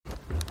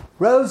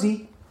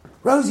Rosie,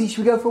 should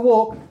we go for a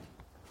walk?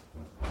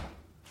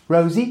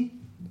 Rosie?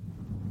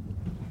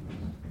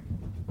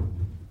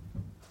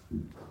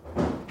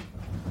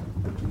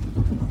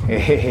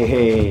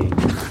 Hey,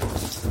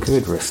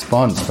 good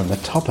response from the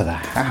top of the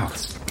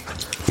house.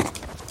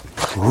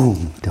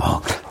 Boom,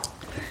 dog.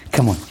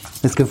 Come on,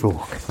 let's go for a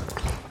walk.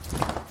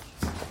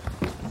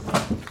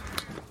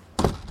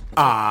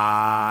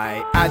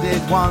 I added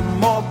one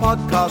more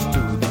podcast to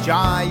the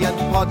giant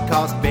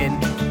podcast bin.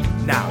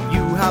 Now you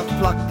have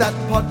plucked that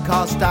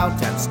podcast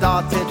out and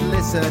started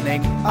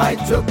listening. I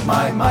took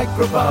my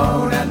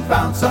microphone and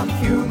found some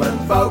human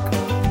folk.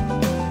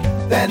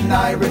 Then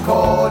I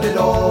recorded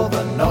all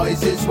the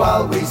noises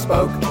while we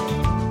spoke.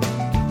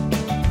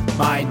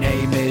 My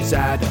name is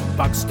Adam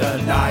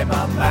Buxton, I'm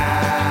a man.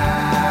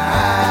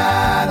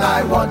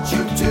 I want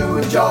you to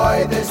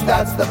enjoy this,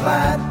 that's the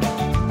plan.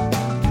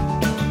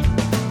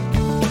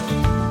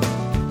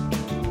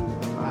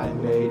 I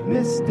made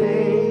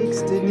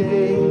mistakes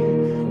today.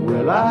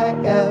 Will I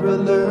ever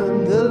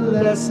learn the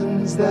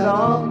lessons that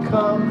all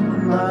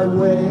come my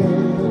way?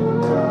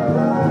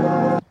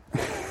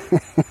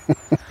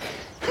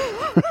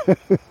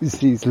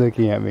 She's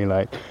looking at me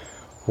like,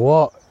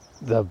 what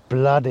the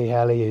bloody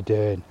hell are you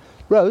doing?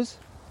 Rose,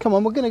 come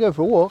on, we're going to go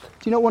for a walk.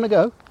 Do you not want to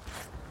go?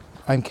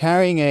 I'm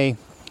carrying a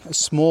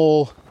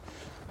small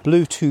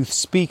Bluetooth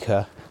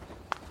speaker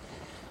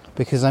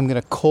because I'm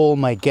going to call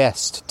my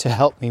guest to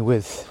help me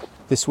with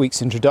this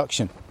week's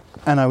introduction.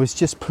 And I was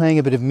just playing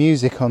a bit of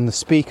music on the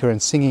speaker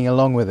and singing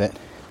along with it.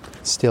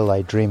 Still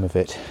I Dream of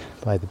It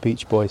by the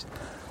Beach Boys.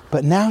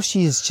 But now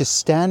she is just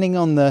standing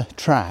on the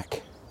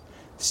track,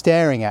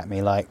 staring at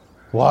me like,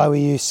 why were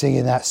you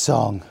singing that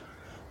song?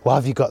 Why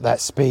have you got that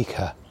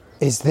speaker?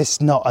 Is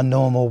this not a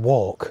normal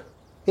walk?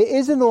 It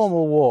is a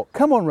normal walk.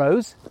 Come on,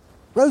 Rose.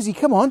 Rosie,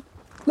 come on.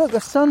 Look,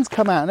 the sun's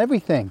come out and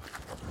everything.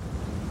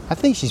 I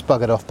think she's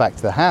buggered off back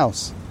to the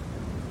house.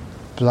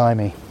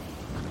 Blimey.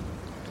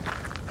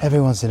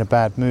 Everyone's in a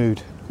bad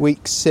mood.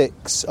 Week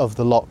 6 of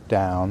the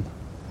lockdown,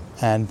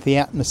 and the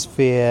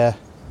atmosphere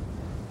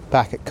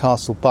back at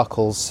Castle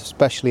Buckles,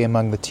 especially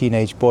among the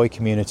teenage boy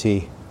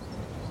community,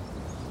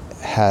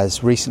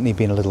 has recently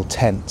been a little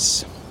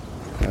tense.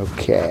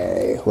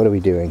 Okay, what are we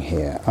doing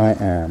here? I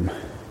am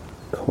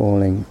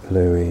calling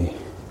Louis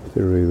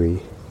Theroux.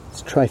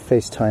 Let's try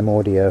FaceTime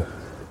audio.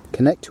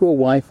 Connect to a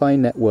Wi-Fi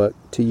network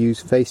to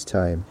use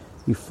FaceTime.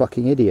 You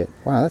fucking idiot.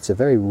 Wow, that's a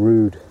very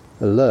rude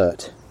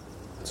alert.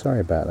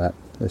 Sorry about that,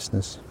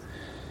 listeners.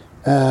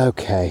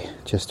 Okay,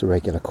 just a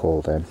regular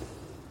call then.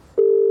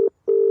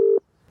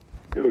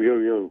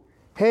 Yo.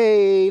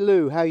 Hey,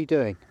 Lou, how are you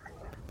doing?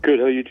 Good,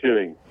 how are you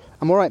doing?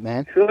 I'm all right,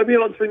 man. Should I be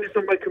answering this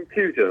on my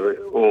computer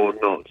or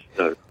not?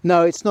 No.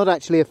 No, it's not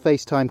actually a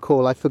FaceTime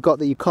call. I forgot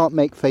that you can't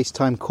make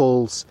FaceTime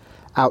calls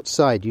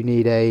outside. You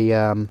need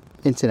a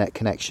internet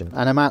connection.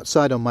 And I'm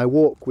outside on my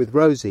walk with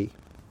Rosie.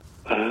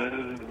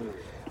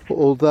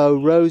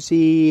 Although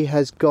Rosie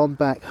has gone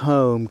back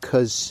home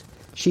because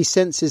she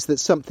senses that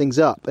something's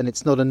up and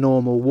it's not a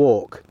normal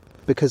walk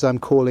because I'm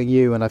calling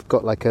you and I've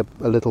got like a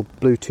little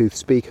Bluetooth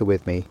speaker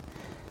with me.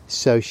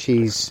 So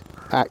she's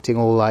acting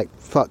all like,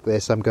 fuck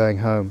this, I'm going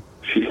home.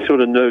 She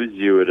sort of knows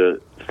you at a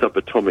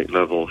subatomic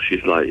level.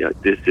 She's like, yeah,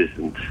 this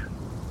isn't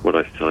what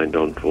I signed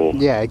on for.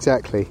 Yeah,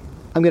 exactly.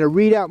 I'm going to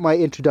read out my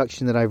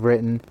introduction that I've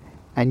written,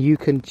 and you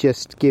can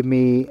just give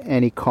me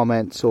any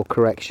comments or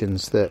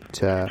corrections that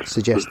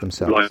suggest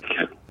themselves.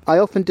 Like, I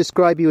often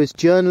describe you as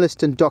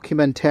journalist and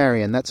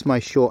documentarian. That's my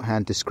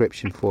shorthand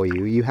description for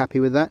you. Are you happy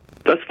with that?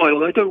 that's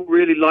fine. I don't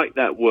really like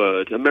that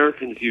word.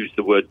 Americans use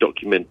the word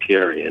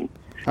documentarian.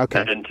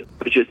 Okay. And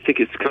I just think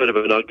it's kind of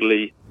an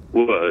ugly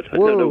word. I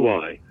don't know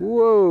why.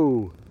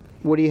 Whoa.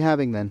 What are you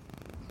having then?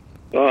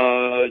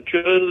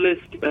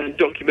 Journalist and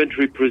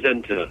documentary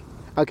presenter.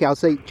 Okay, I'll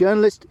say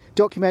journalist,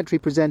 documentary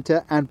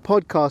presenter and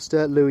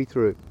podcaster Louis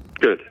Theroux.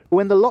 Good.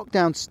 When the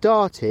lockdown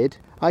started,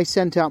 I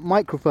sent out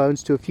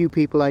microphones to a few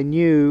people I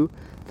knew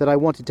that I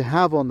wanted to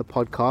have on the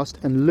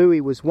podcast, and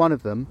Louis was one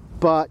of them.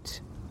 But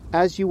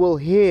as you will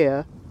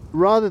hear,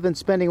 rather than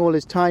spending all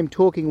his time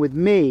talking with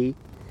me,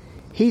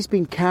 he's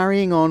been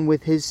carrying on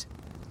with his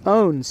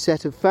own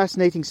set of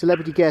fascinating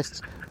celebrity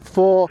guests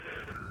for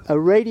a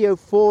Radio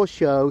 4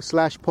 show /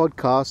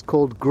 podcast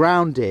called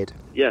Grounded.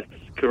 Yes,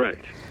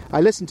 correct. I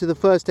listened to the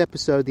first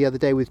episode the other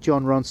day with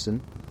John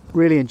Ronson.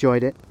 Really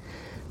enjoyed it.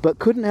 But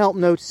couldn't help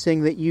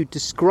noticing that you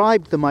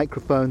described the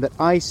microphone that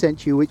I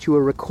sent you, which you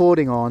were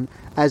recording on,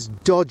 as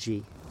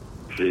dodgy.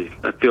 Gee,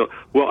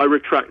 I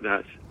retract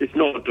that. It's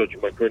not a dodgy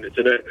microphone. It's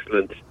an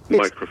excellent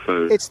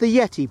microphone. It's the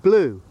Yeti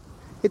Blue.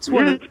 It's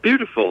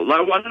beautiful.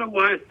 Like, I don't know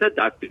why I said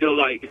that. I feel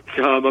like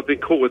I've been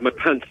caught with my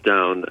pants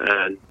down.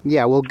 And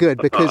yeah, well, good,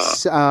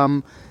 because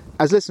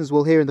as listeners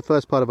will hear in the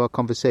first part of our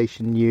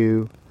conversation,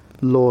 you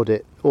lord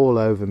it all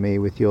over me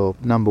with your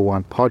number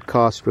one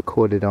podcast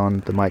recorded on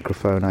the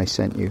microphone I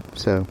sent you.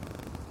 So,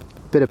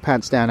 a bit of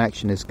pants down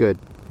action is good.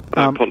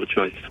 I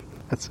apologise.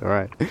 That's all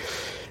right.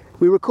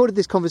 We recorded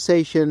this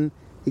conversation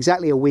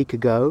exactly a week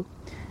ago,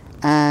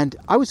 and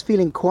I was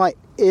feeling quite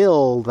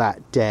ill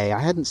that day. I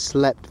hadn't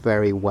slept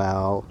very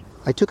well,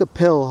 I took a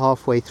pill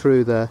halfway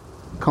through the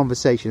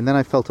conversation, and then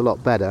I felt a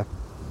lot better.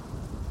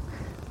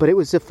 But it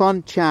was a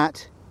fun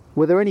chat.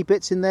 Were there any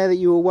bits in there that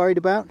you were worried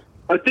about?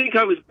 I think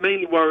I was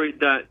mainly worried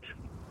that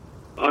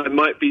I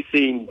might be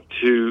seen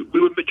to... We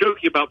were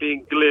joking about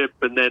being glib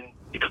and then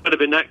kind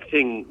of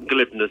enacting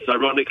glibness,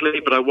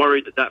 ironically, but I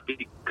worried that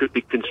could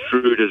be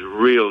construed as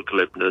real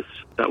glibness.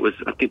 That was,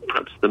 I think,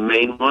 perhaps the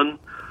main one.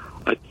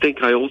 I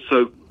think I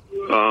also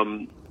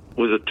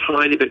was a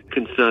tiny bit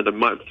concerned I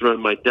might have thrown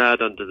my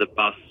dad under the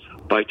bus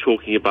by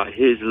talking about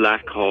his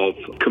lack of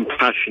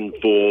compassion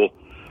for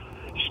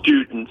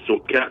students or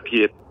gap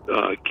year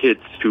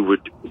kids who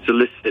would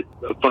solicit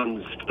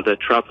funds for their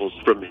travels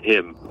from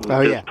him.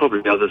 There's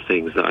probably other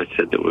things that I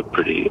said that were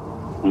pretty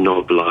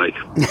knob-like.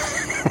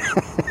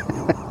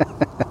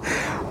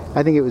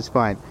 I think it was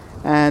fine.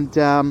 And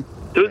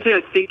don't say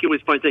I think it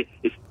was fine. Say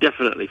it's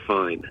definitely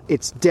fine.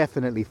 It's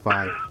definitely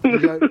fine.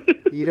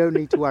 You don't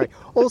need to worry.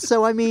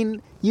 Also, I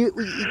mean, you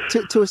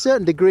to a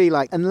certain degree,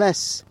 like,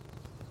 unless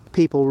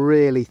people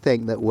really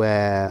think that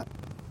we're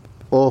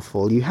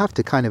awful, you have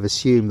to kind of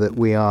assume that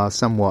we are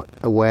somewhat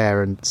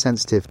aware and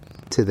sensitive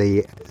to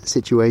the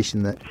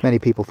situation that many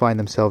people find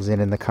themselves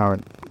in the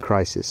current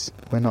crisis.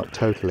 We're not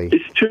totally...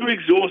 It's too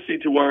exhausting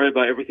to worry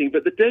about everything,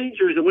 but the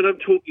danger is that when I'm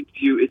talking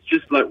to you, it's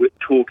just like we're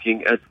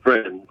talking as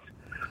friends.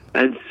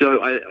 And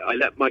so I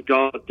let my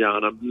guard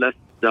down. I'm less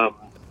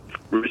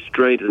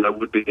restrained than I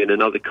would be in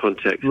another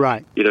context.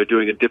 Right. You know,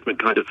 doing a different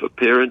kind of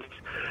appearance.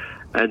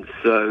 And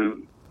so,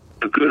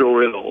 for good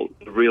or ill,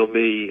 the real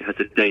me has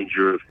a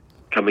danger of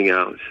coming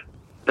out.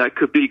 That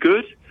could be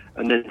good,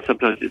 and then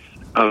sometimes it's,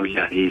 oh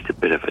yeah, he's a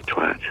bit of a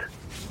twat.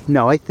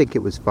 No, I think it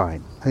was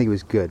fine. I think it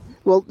was good.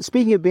 Well,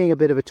 speaking of being a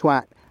bit of a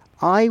twat,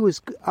 I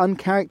was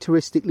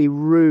uncharacteristically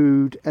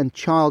rude and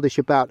childish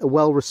about a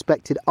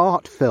well-respected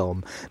art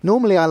film.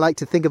 Normally I like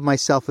to think of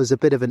myself as a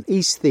bit of an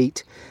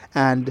aesthete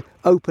and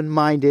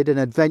open-minded and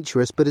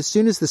adventurous, but as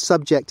soon as the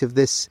subject of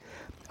this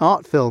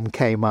art film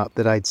came up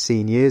that I'd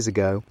seen years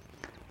ago,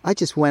 I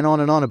just went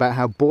on and on about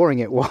how boring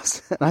it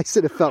was, and I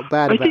sort of felt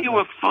bad about it. I think you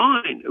were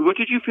fine. What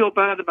did you feel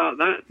bad about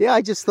that? Yeah,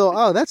 I just thought,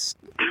 oh, that's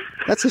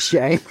a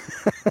shame.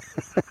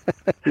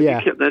 Yeah,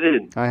 you kept that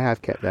in. I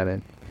have kept that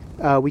in.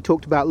 We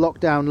talked about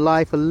lockdown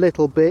life a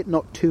little bit,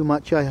 not too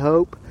much, I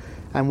hope,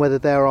 and whether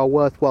there are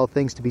worthwhile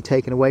things to be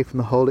taken away from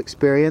the whole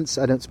experience.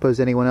 I don't suppose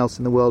anyone else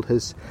in the world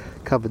has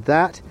covered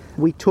that.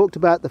 We talked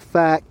about the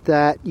fact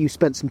that you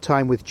spent some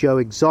time with Joe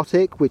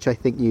Exotic, which I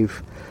think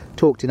you've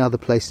talked in other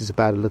places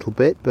about a little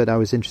bit, but I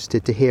was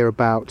interested to hear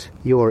about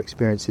your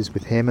experiences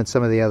with him and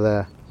some of the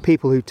other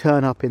people who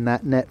turn up in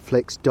that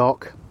Netflix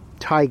doc,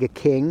 Tiger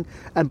King.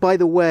 And by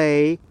the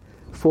way,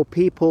 for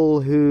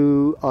people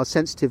who are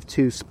sensitive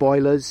to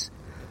spoilers,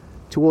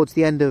 towards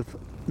the end of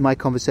my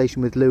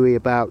conversation with Louis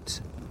about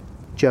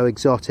Joe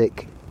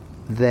Exotic,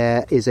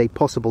 there is a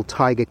possible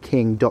Tiger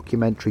King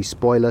documentary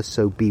spoiler,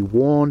 so be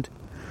warned.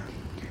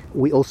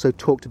 We also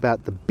talked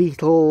about the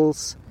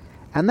Beatles,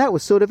 and that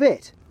was sort of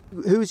it.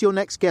 Who's your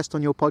next guest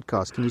on your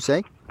podcast, can you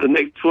say? The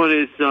next one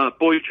is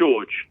Boy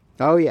George.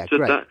 Oh, yeah, so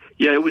great.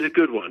 It was a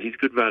good one. He's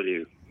good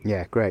value.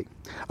 Yeah, great.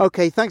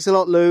 Okay, thanks a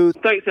lot, Lou.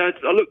 Thanks, Ed.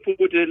 I look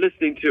forward to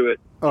listening to it.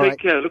 Take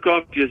care. Look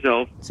after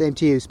yourself. Same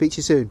to you. Speak to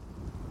you soon.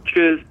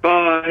 Cheers.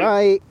 Bye.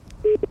 Bye.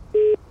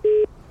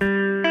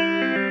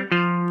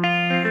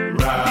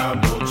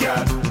 Ramble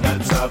chat.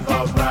 Let's have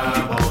a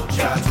ramble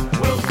chat.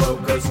 We'll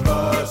focus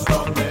first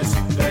on this,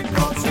 then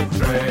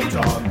concentrate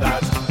on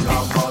that.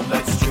 Come on,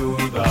 let's chew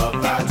the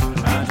fat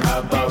and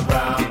have a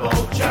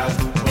ramble chat.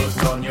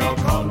 Put on your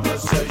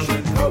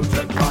conversation coat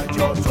and find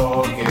your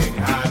talking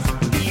hat.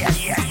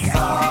 Yes, yes, yes.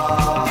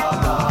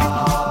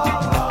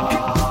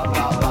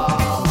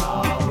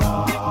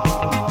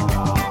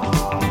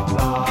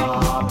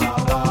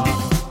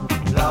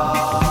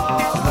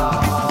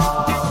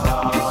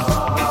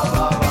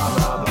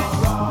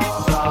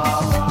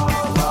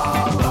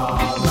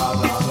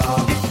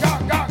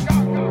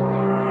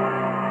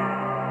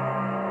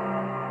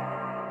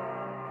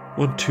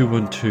 One, two,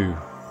 1, 2.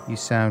 You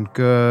sound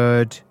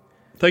good.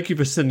 Thank you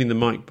for sending the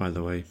mic, by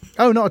the way.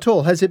 Oh, not at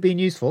all. Has it been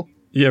useful?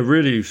 Yeah,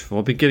 really useful.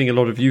 I've been getting a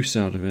lot of use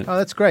out of it. Oh,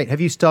 that's great.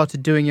 Have you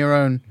started doing your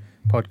own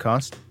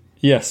podcast?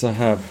 Yes, I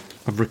have.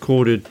 I've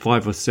recorded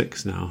 5 or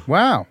 6 now.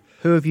 Wow.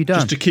 Who have you done?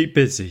 Just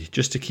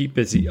to keep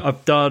busy.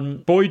 I've done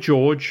Boy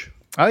George.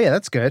 Oh, yeah,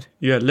 that's good.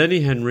 Yeah,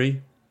 Lenny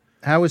Henry.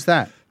 How was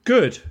that?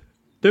 Good.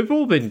 They've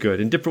all been good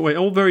in different ways,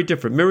 all very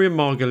different. Miriam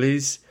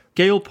Margolyes,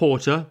 Gail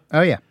Porter.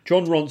 Oh, yeah.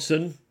 John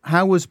Ronson.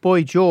 How was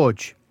Boy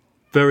George?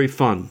 Very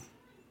fun.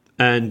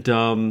 And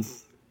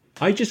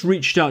I just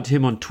reached out to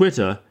him on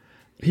Twitter.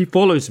 He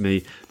follows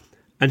me.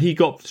 And he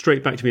got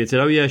straight back to me and said,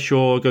 oh, yeah,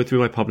 sure, go through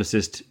my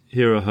publicist.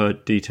 Here are her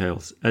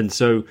details. And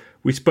so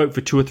we spoke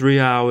for 2 or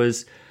 3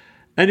 hours.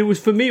 And it was,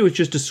 for me, it was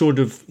just a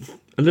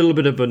little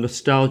bit of a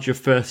nostalgia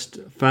fest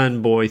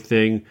fanboy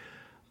thing.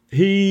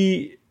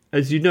 He,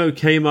 as you know,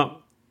 came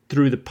up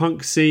through the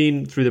punk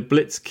scene, through the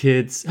Blitz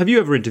Kids. Have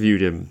you ever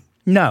interviewed him?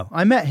 No,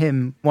 I met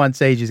him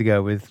once ages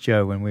ago with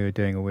Joe when we were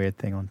doing a weird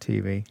thing on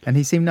TV, and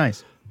he seemed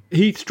nice.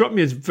 He struck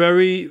me as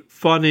very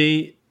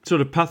funny,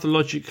 sort of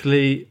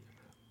pathologically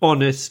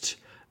honest,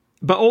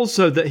 but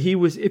also that he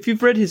was, if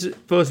you've read his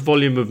first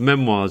volume of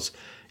memoirs,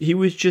 he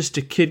was just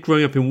a kid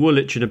growing up in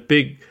Woolwich in a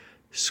big,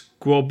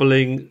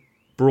 squabbling,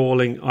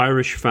 brawling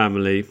Irish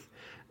family,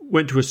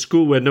 went to a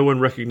school where no one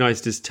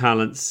recognised his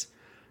talents,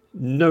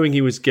 knowing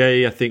he was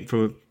gay, I think,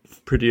 from a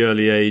pretty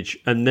early age,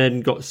 and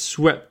then got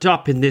swept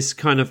up in this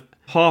kind of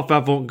half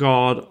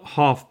avant-garde,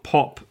 half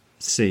pop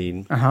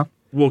scene,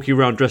 walking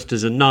around dressed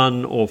as a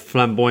nun or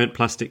flamboyant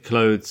plastic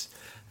clothes.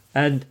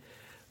 And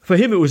for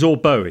him, it was all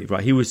Bowie,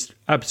 right?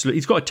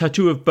 He's got a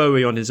tattoo of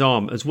Bowie on his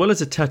arm, as well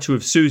as a tattoo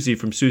of Susie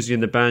from Susie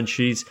and the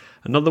Banshees,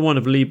 another one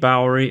of Lee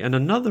Bowery, and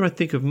another, I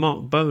think, of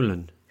Mark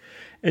Bolan.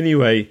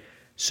 Anyway,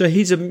 so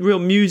he's a real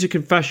music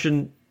and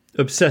fashion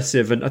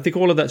obsessive, and I think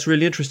all of that's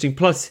really interesting.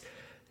 Plus,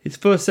 his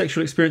first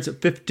sexual experience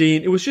at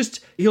 15, it was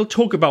just, he'll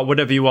talk about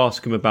whatever you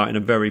ask him about in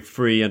a very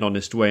free and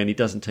honest way, and he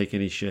doesn't take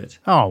any shit.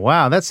 Oh,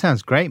 wow, that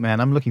sounds great,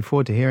 man. I'm looking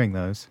forward to hearing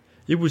those.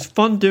 It was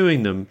fun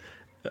doing them.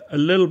 A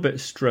little bit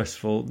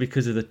stressful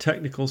because of the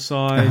technical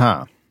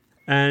side.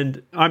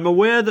 And I'm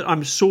aware that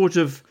I'm sort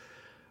of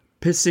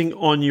pissing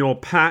on your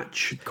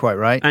patch. Quite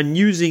right. And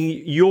using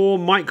your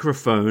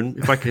microphone,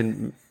 if I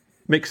can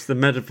mix the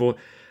metaphor,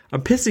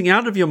 I'm pissing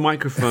out of your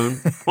microphone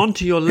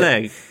onto your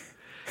leg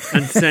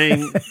and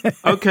saying,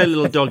 okay,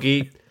 little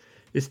doggy,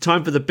 it's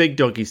time for the big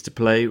doggies to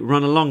play.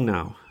 Run along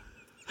now.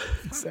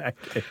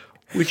 Exactly.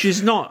 Which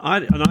is not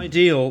an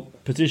ideal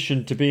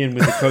position to be in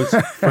with a close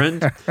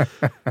friend.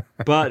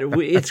 But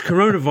it's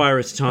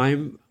coronavirus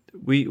time.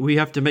 We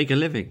have to make a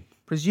living.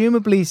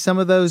 Presumably some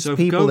of those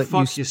people that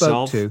you spoke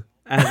yourself to.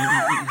 And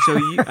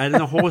and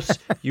the horse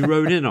you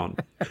rode in on.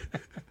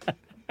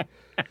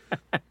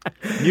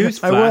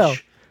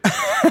 Newsflash.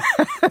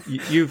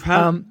 You've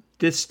had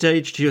this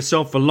stage to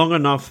yourself for long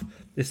enough.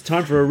 It's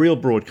time for a real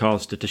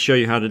broadcaster to show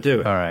you how to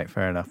do it. All right,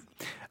 fair enough.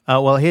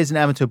 Well, here's an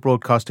amateur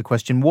broadcaster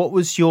question. What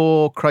was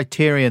your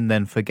criterion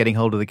then for getting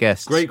hold of the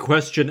guests? Great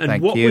question.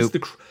 And what was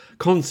the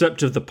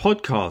concept of the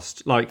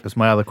podcast? That's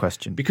my other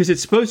question. Because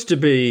it's supposed to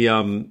be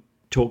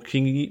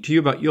talking to you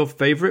about your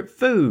favourite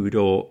food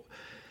or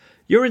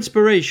your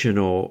inspiration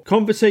or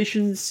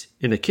conversations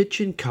in a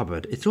kitchen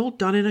cupboard. It's all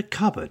done in a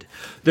cupboard.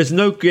 There's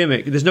no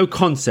gimmick. There's no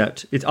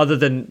concept. It's other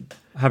than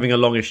having a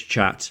longish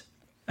chat.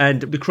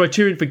 And the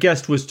criterion for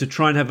guest was to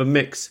try and have a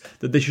mix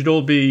that they should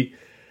all be,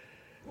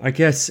 I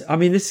guess,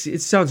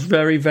 it sounds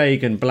very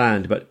vague and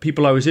bland, but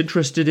people I was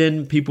interested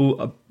in,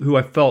 people who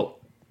I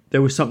felt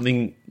there was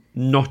something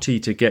knotty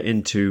to get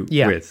into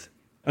with.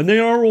 And they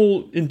are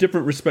all, in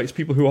different respects,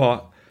 people who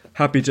are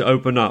happy to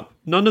open up.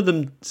 None of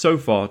them so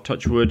far,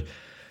 touch wood,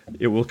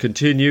 it will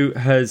continue,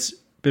 has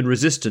been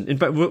resistant. In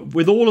fact,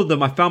 with all of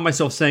them, I found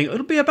myself saying,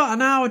 it'll be about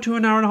an hour to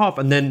an hour and a half.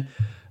 And then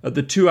at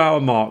the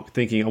 2-hour mark,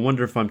 thinking, I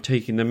wonder if I'm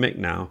taking the mick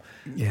now.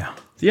 Yeah.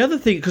 The other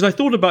thing, because I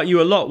thought about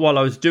you a lot while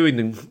I was doing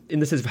them, in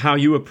the sense of how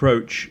you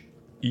approach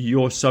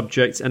your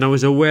subjects, and I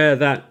was aware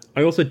that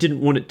I also didn't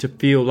want it to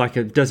feel like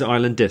a Desert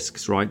Island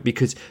Discs, right?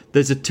 Because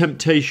there's a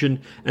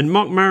temptation, and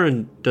Mark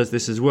Maron does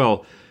this as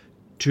well,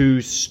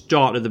 to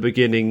start at the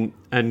beginning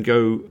and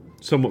go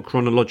somewhat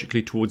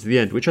chronologically towards the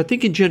end, which I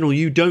think in general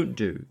you don't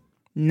do.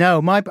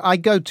 No, I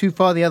go too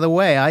far the other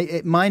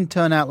way. Mine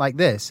turn out like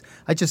this.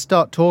 I just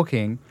start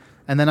talking,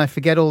 and then I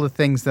forget all the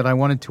things that I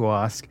wanted to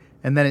ask.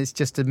 And then it's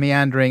just a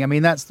meandering. I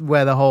mean, that's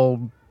where the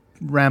whole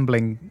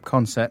rambling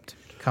concept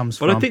comes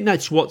from. But I think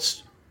that's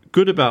what's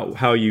good about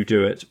how you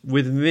do it.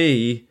 With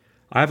me,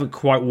 I haven't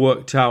quite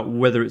worked out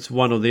whether it's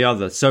one or the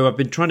other. So I've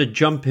been trying to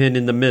jump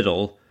in the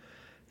middle,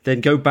 then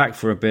go back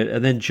for a bit,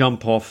 and then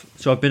jump off.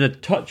 So I've been a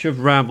touch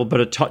of ramble,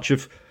 but a touch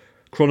of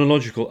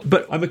chronological.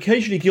 But I'm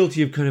occasionally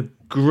guilty of kind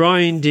of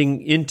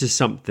grinding into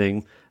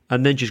something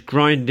and then just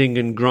grinding,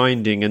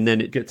 and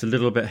then it gets a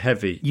little bit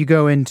heavy. You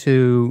go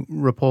into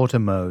reporter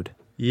mode.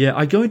 Yeah,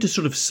 I go into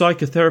sort of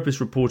psychotherapist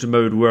reporter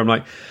mode where I'm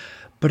like,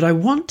 but I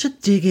want to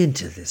dig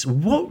into this.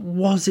 What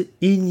was it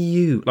in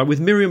you? Like with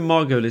Miriam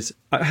Margolyes,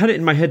 I had it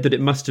in my head that it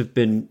must have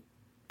been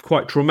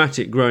quite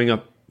traumatic growing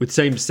up with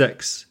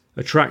same-sex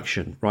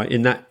attraction, right?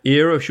 In that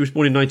era, she was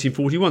born in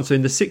 1941, so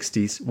in the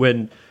 60s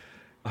when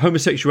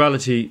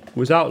homosexuality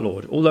was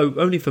outlawed, although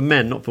only for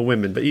men, not for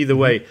women. But either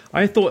way,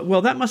 I thought,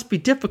 well, that must be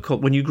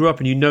difficult when you grew up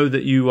and you know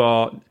that you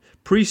are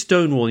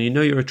pre-Stonewall, you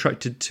know you're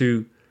attracted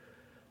to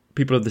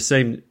people of the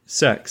same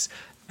sex.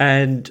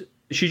 And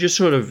she just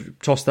sort of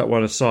tossed that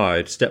one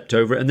aside, stepped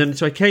over it. And then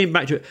so I came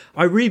back to it.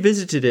 I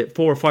revisited it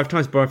 4 or 5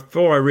 times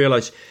before I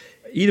realised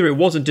either it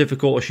wasn't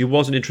difficult or she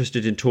wasn't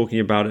interested in talking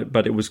about it,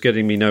 but it was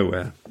getting me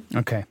nowhere.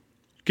 Okay.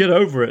 Get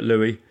over it,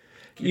 Louis.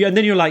 Yeah, and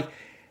then you're like,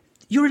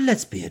 you're a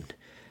lesbian.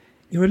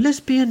 You're a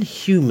lesbian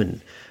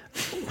human.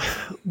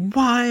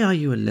 Why are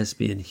you a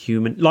lesbian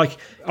human? Like,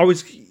 I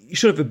was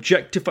sort of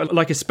objectified,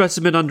 like a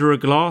specimen under a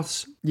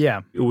glass.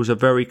 Yeah. It was a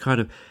very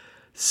kind of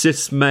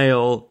cis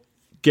male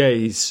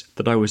gaze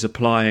that I was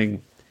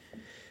applying.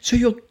 So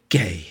you're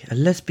gay, a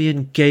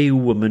lesbian gay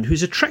woman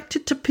who's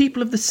attracted to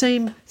people of the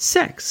same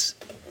sex.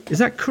 Is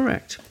that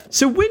correct?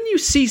 So when you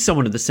see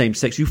someone of the same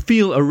sex, you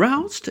feel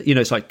aroused? You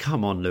know, it's like,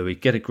 come on, Louis,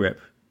 get a grip.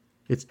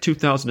 It's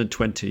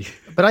 2020.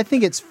 But I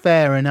think it's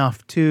fair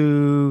enough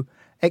to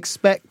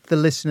expect the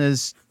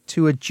listeners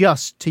to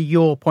adjust to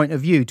your point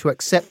of view, to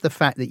accept the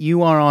fact that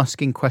you are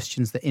asking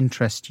questions that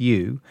interest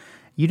you.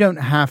 You don't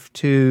have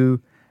to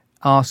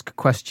ask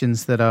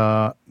questions that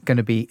are going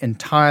to be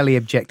entirely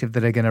objective,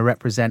 that are going to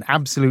represent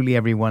absolutely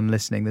everyone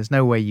listening. There's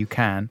no way you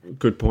can.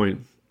 Good point.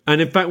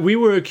 And in fact, we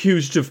were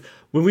accused of,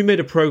 when we made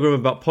a program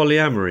about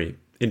polyamory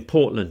in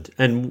Portland,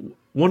 and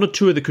one or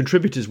two of the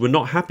contributors were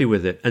not happy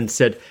with it and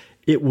said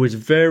it was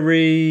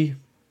very,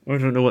 I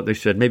don't know what they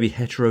said, maybe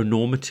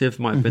heteronormative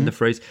might have been the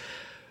phrase.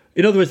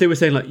 In other words, they were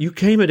saying, like, you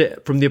came at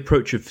it from the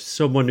approach of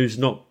someone who's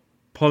not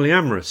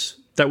polyamorous.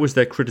 That was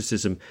their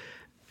criticism.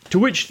 To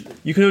which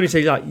you can only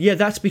say, like, yeah,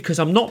 that's because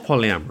I'm not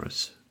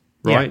polyamorous,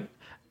 right? Yeah.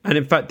 And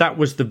in fact, that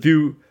was the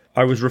view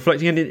I was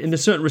reflecting. And in a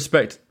certain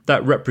respect,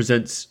 that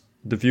represents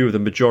the view of the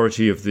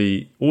majority of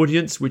the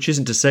audience, which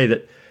isn't to say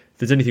that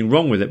there's anything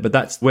wrong with it, but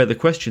that's where the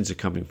questions are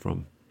coming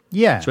from.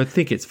 Yeah. So I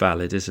think it's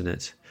valid, isn't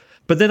it?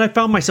 But then I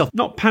found myself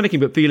not panicking,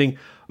 but feeling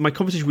my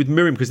conversation with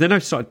Miriam, because then I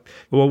started,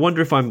 well, I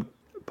wonder if I'm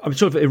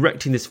sort of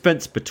erecting this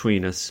fence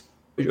between us.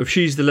 If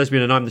she's the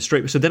lesbian and I'm the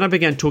straight. So then I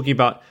began talking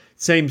about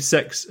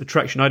same-sex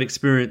attraction I'd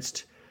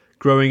experienced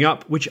growing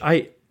up, which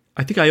I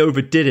think I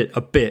overdid it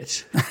a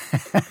bit.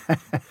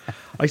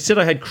 I said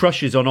I had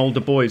crushes on older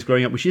boys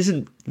growing up, which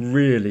isn't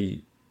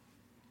really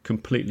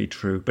completely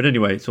true. But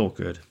anyway, it's all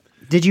good.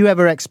 Did you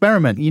ever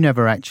experiment? You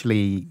never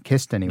actually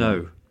kissed anyone?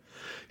 No.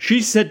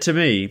 She said to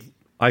me,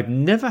 I've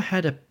never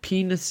had a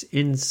penis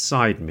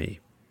inside me.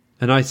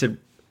 And I said,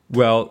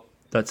 well,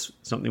 that's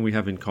something we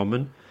have in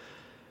common.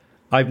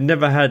 I've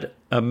never had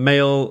a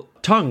male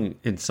tongue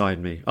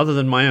inside me, other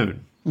than my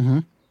own. Mm-hmm.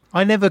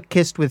 I never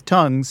kissed with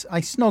tongues. I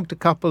snogged a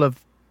couple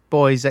of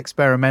boys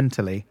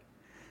experimentally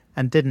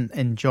and didn't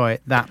enjoy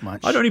it that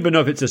much. I don't even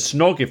know if it's a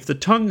snog if the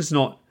tongue's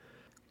not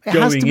it going in.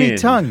 It has to be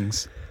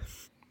tongues.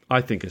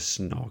 I think a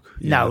snog.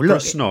 Yeah, no, look, a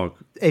snog.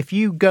 If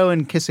you go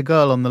and kiss a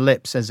girl on the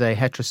lips as a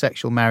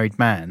heterosexual married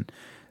man,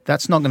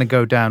 that's not going to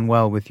go down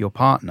well with your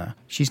partner.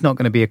 She's not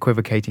going to be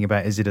equivocating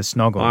about, is it a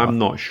snog or not? I'm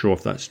not sure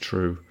if that's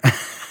true.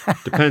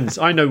 Depends.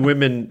 I know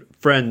women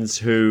friends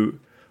who,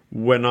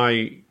 when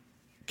I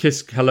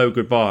kiss hello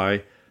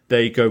goodbye,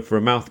 they go for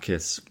a mouth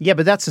kiss. Yeah,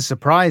 but that's a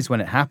surprise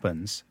when it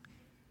happens.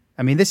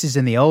 I mean, this is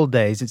in the old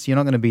days. You're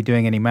not going to be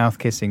doing any mouth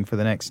kissing for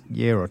the next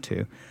year or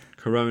two.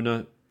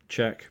 Corona,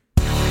 check.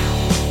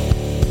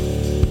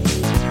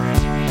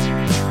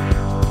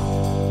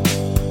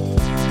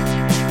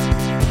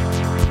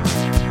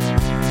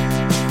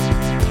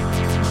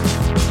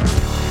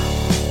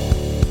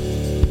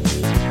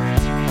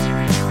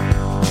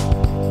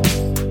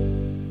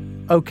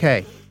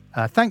 Okay.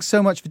 Thanks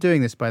so much for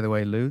doing this, by the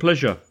way, Lou.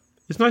 Pleasure.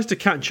 It's nice to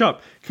catch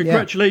up.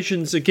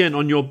 Congratulations again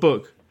on your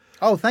book.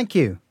 Oh, thank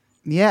you.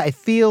 Yeah, it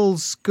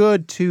feels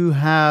good to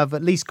have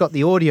at least got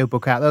the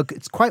audiobook out.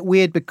 It's quite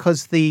weird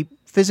because the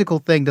physical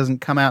thing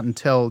doesn't come out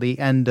until the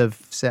end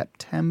of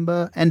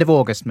September, end of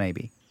August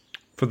maybe.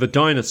 For the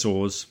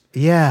dinosaurs.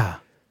 Yeah.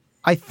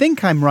 I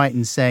think I'm right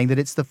in saying that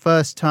it's the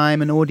first time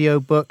an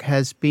audiobook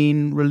has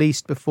been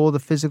released before the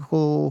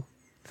physical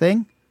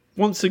thing.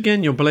 Once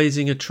again, you're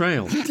blazing a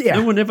trail. Yeah.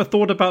 No one ever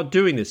thought about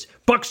doing this.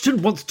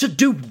 Buxton wants to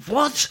do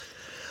what?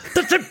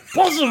 That's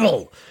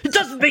impossible! It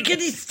doesn't make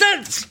any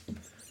sense!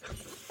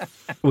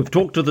 We've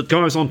talked to the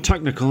guys on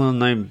technical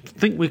and they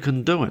think we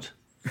can do it.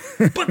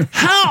 But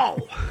how?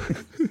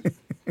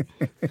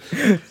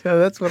 So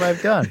that's what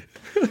I've done.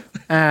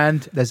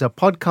 And there's a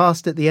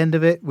podcast at the end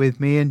of it with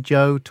me and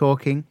Joe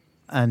talking.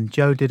 And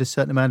Joe did a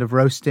certain amount of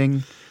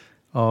roasting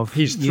of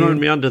He's thrown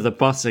me under the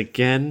bus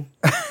again.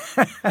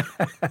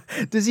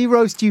 Does he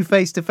roast you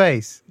face to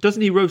face?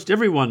 Doesn't he roast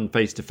everyone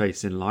face to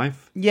face in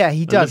life? Yeah,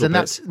 he does. And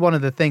that's one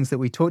of the things that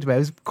we talked about. It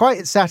was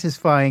quite a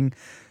satisfying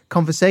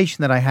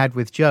conversation that I had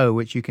with Joe,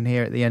 which you can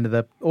hear at the end of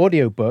the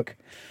audiobook,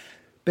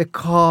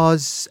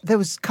 because there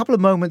was a couple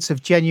of moments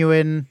of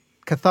genuine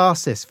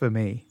catharsis for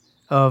me,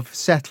 of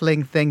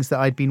settling things that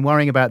I'd been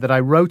worrying about that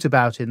I wrote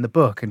about in the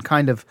book and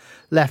kind of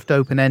left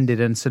open-ended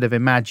and sort of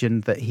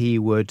imagined that he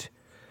would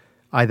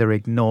either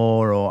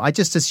ignore or I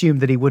just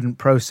assumed that he wouldn't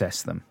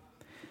process them.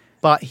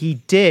 But he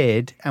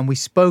did, and we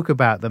spoke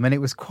about them, and it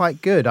was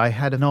quite good. I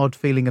had an odd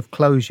feeling of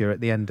closure at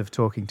the end of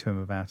talking to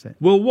him about it.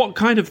 Well, what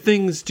kind of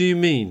things do you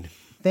mean?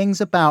 Things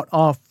about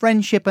our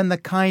friendship and the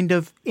kind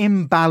of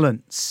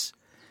imbalance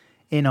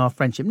in our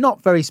friendship.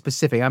 Not very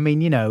specific. I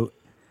mean,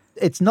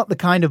 it's not the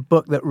kind of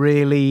book that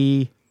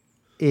really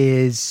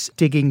is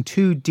digging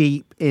too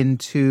deep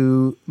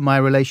into my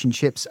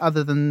relationships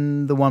other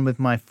than the one with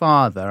my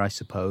father, I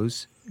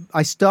suppose.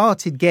 I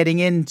started getting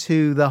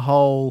into the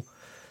whole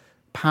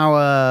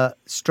power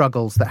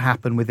struggles that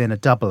happen within a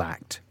double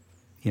act.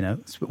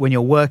 When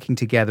you're working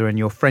together and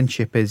your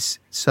friendship is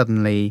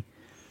suddenly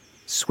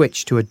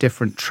switched to a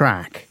different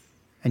track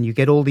and you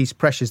get all these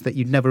pressures that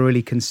you'd never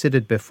really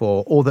considered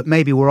before, or that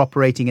maybe were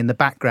operating in the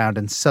background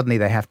and suddenly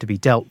they have to be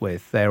dealt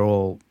with. They're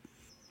all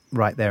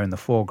right there in the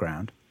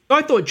foreground.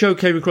 I thought Joe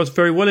came across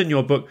very well in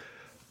your book,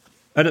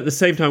 and at the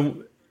same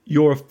time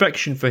your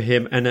affection for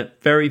him and a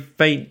very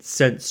faint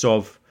sense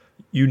of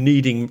you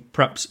needing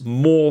perhaps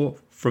more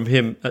from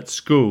him at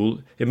school,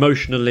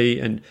 emotionally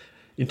and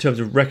in terms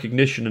of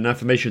recognition and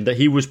affirmation, that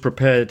he was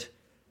prepared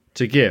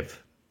to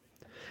give.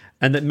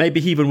 And that maybe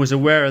he even was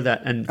aware of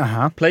that and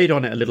played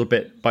on it a little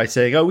bit by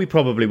saying, oh, we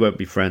probably won't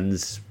be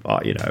friends,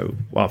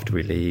 after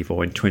we leave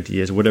or in 20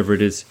 years or whatever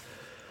it is.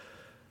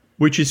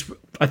 Which is,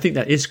 I think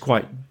that is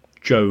quite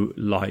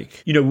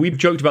Joe-like. We've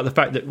joked about the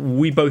fact that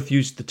we both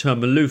used the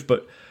term aloof,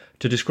 but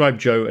to describe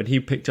Joe, and he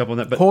picked up on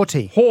that. But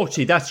haughty.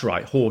 Haughty, that's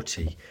right,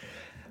 haughty.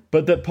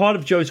 But that part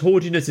of Joe's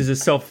haughtiness is a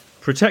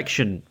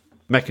self-protection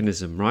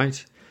mechanism,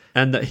 right?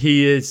 And that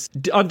he is,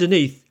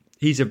 underneath,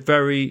 he's a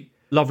very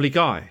lovely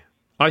guy.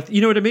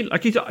 You know what I mean?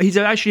 Like he's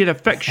actually an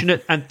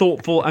affectionate and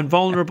thoughtful and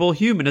vulnerable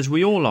human, as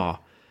we all are.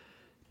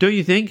 Don't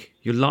you think?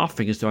 You're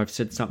laughing as though I've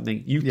said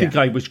something. You think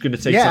I was going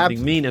to say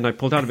something mean and I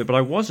pulled out of it, but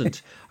I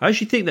wasn't. I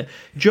actually think that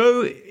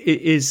Joe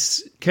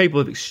is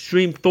capable of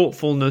extreme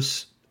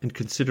thoughtfulness and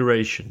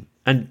consideration.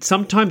 And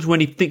sometimes when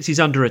he thinks he's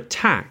under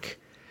attack,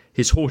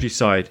 his haughty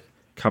side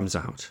comes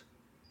out.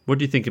 What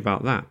do you think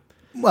about that?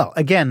 Well,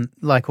 again,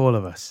 like all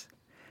of us.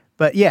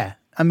 But yeah,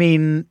 I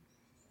mean,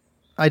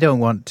 I don't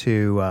want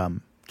to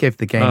give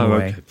the game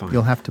away. Okay, fine.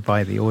 You'll have to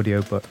buy the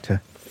audiobook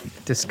to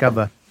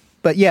discover.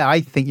 But yeah, I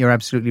think you're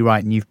absolutely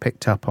right, and you've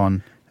picked up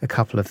on a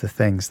couple of the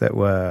things that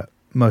were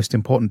most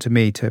important to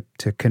me to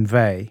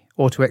convey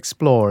or to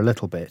explore a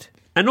little bit.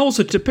 And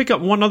also to pick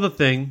up one other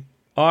thing,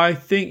 I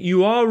think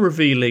you are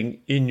revealing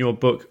in your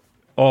book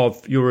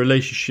of your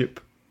relationship,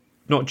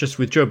 not just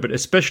with Joe, but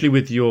especially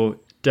with your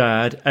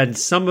dad, and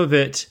some of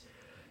it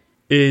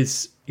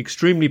is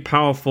extremely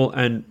powerful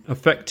and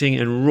affecting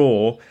and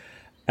raw.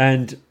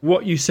 And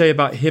what you say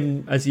about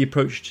him as he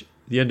approached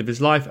the end of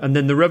his life, and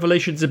then the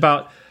revelations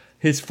about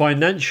his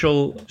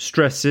financial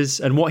stresses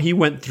and what he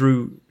went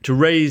through to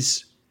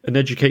raise and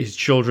educate his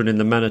children in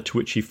the manner to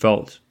which he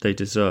felt they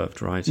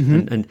deserved, right?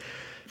 Mm-hmm. And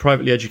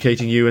privately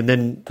educating you and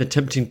then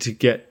attempting to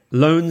get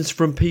loans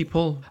from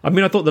people. I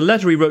mean, I thought the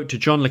letter he wrote to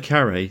John le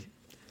Carré,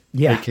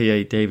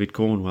 a.k.a. David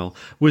Cornwell,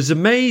 was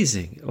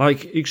amazing,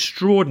 like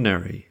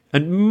extraordinary,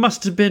 and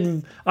must have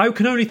been, I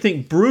can only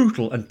think,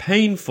 brutal and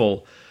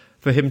painful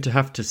for him to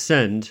have to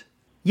send.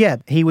 Yeah,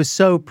 he was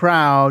so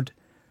proud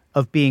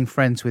of being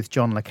friends with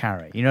John le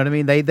Carré. You know what I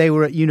mean? They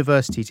were at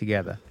university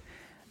together.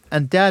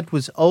 And Dad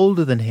was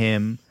older than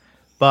him,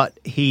 but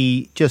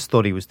he just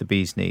thought he was the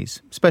bee's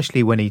knees,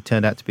 especially when he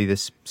turned out to be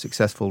this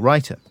successful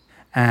writer.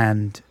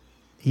 And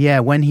yeah,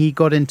 when he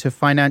got into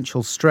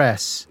financial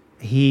stress,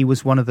 he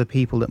was one of the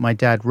people that my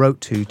dad wrote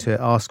to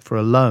ask for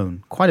a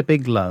loan, quite a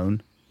big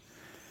loan.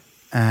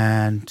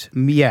 And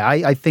yeah,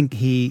 I think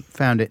he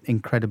found it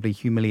incredibly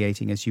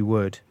humiliating, as you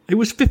would. It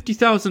was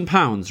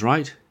 £50,000,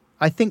 right?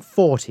 I think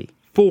 40.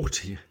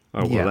 40.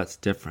 Oh, well, that's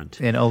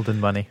different. In olden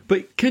money.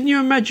 But can you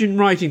imagine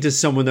writing to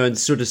someone though and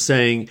sort of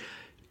saying,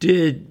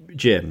 "Dear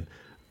Jim,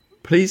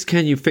 please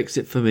can you fix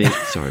it for me?"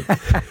 Sorry.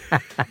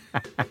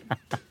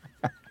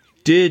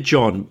 "Dear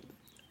John,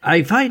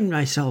 I find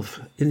myself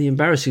in the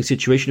embarrassing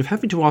situation of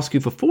having to ask you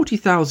for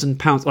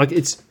 £40,000. Like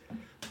it's,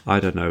 I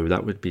don't know,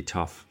 that would be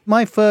tough.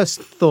 My first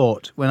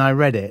thought when I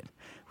read it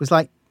was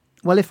like,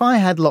 well, if I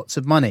had lots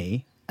of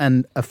money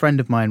and a friend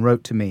of mine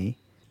wrote to me,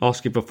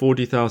 asking for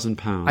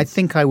 £40,000. I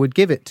think I would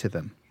give it to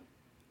them.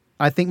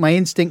 I think my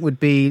instinct would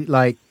be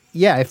like,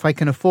 yeah, if I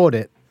can afford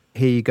it,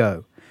 here you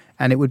go.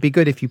 And it would be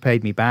good if you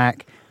paid me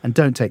back and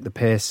don't take the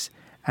piss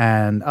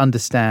and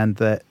understand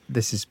that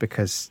this is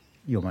because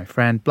you're my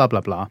friend, blah,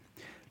 blah, blah.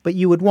 But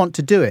you would want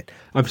to do it.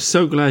 I'm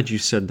so glad you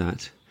said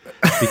that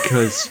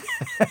because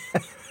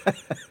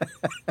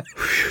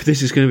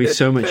this is going to be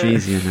so much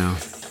easier now.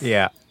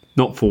 Yeah.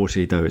 Not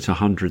 40 though, it's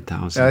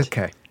 100,000.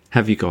 Okay.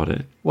 Have you got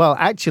it? Well,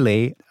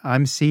 actually,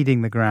 I'm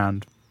seeding the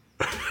ground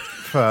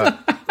for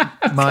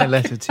my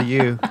letter to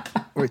you,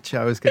 which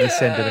I was going to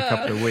send in a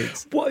couple of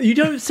weeks. What, you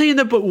don't say in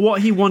the book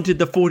what he wanted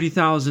the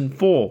 40,000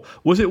 for.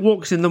 Was it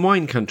walks in the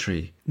wine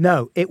country?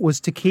 No, it was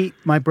to keep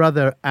my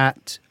brother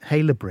at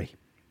Haileybury.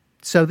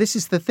 So this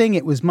is the thing.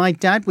 It was my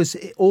dad was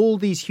all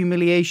these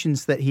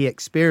humiliations that he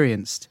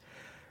experienced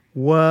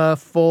were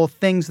for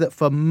things that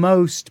for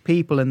most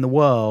people in the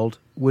world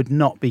would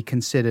not be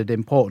considered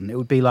important. It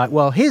would be like,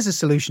 well, here's a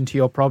solution to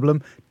your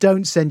problem.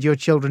 Don't send your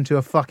children to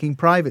a fucking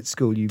private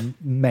school, you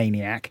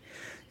maniac.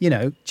 You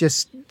know,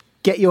 just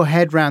get your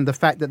head around the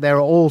fact that there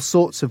are all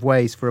sorts of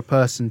ways for a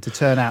person to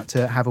turn out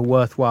to have a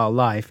worthwhile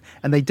life,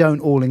 and they don't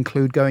all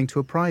include going to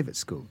a private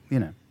school, you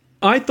know.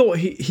 I thought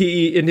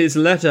he in his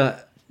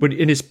letter,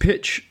 in his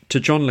pitch to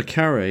John le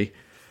Carré,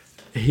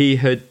 he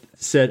had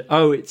said,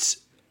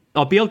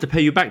 I'll be able to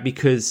pay you back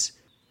because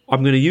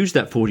I'm going to use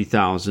that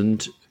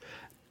 40,000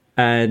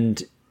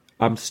 and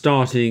I'm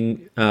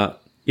starting, a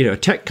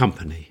tech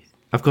company.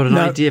 I've got an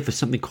idea for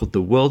something called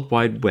the World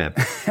Wide Web.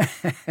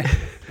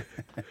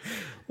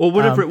 Or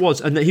whatever it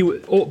was. And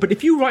that but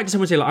if you write to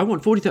someone and say, like, I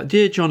want 40,000,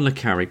 dear John le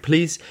Carré,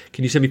 please,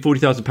 can you send me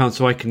 £40,000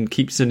 so I can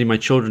keep sending my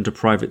children to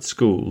private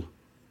school?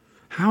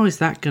 How is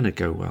that going to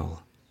go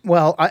well?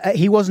 Well,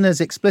 he wasn't as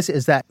explicit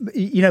as that,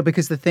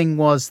 because the thing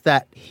was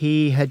that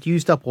he had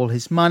used up all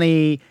his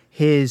money.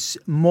 His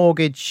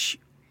mortgage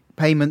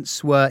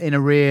payments were in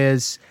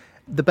arrears.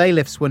 The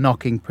bailiffs were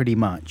knocking pretty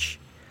much.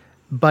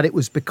 But it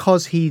was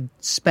because he'd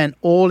spent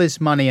all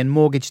his money and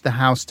mortgaged the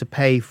house to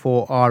pay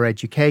for our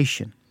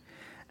education.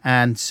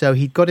 And so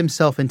he'd got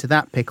himself into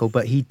that pickle,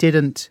 but he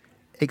didn't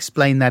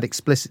explain that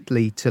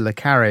explicitly to Le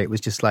Carre. It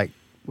was just like,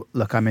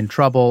 look, I'm in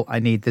trouble. I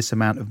need this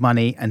amount of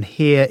money. And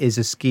here is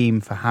a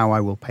scheme for how I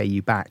will pay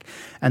you back.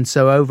 And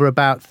so over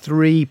about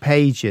 3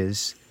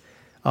 pages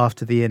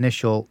after the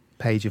initial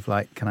page of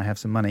like, can I have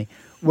some money,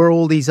 were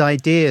all these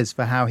ideas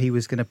for how he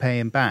was going to pay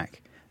him back.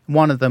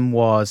 One of them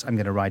was, I'm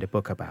going to write a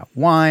book about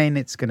wine.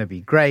 It's going to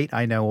be great.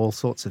 I know all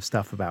sorts of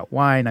stuff about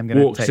wine. I'm going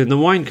to Walks in the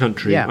Wine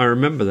Country. Yeah, I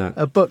remember that.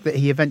 A book that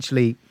he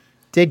eventually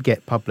did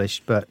get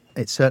published, but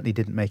it certainly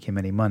didn't make him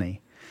any money.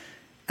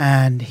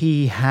 And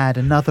he had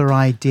another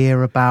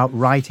idea about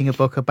writing a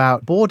book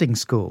about boarding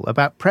school,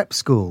 about prep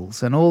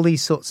schools, and all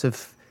these sorts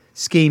of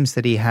schemes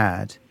that he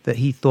had that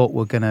he thought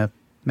were going to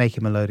make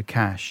him a load of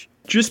cash.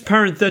 Just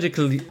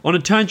parenthetically, on a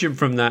tangent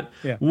from that,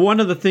 one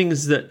of the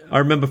things that I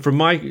remember from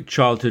my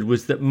childhood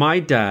was that my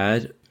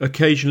dad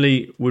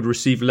occasionally would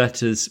receive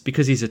letters,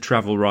 because he's a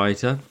travel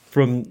writer,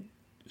 from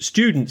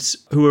students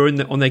who are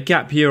on their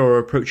gap year or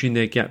approaching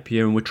their gap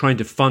year and were trying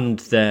to fund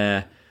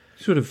their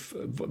sort of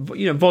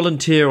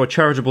volunteer or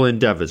charitable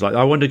endeavours. Like,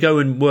 I want to go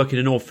and work in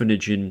an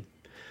orphanage in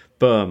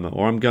Burma,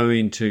 or I'm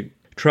going to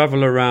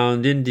travel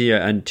around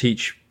India and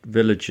teach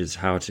villagers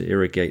how to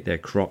irrigate their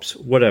crops,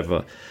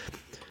 whatever.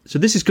 So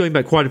this is going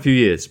back quite a few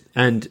years,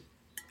 and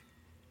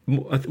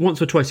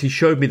once or twice he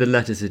showed me the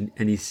letters, and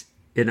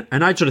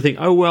I sort of think,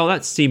 oh, well,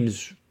 that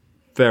seems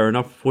fair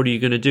enough. What are you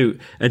going to do?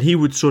 And he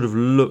would sort of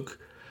look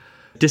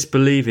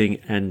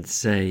disbelieving and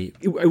say,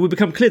 it would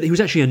become clear that he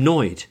was actually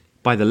annoyed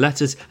by the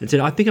letters, and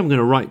said, I think I'm going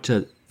to write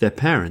to their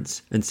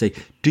parents and say,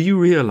 do you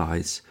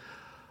realise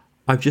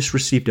I've just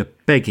received a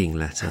begging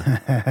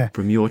letter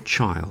from your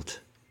child?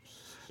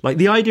 Like,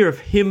 the idea of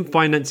him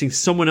financing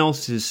someone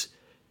else's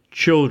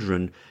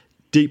children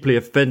deeply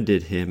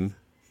offended him.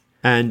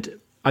 And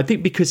I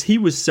think because he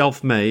was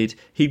self-made,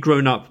 he'd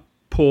grown up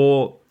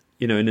poor,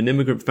 in an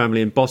immigrant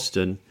family in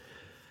Boston,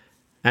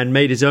 and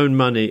made his own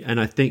money. And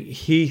I think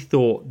he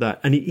thought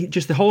that, and he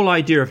just the whole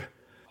idea of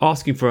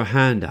asking for a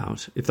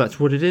handout, if that's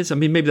what it is, I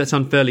mean, maybe that's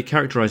unfairly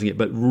characterising it,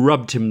 but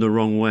rubbed him the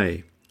wrong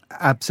way.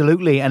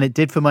 Absolutely, and it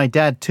did for my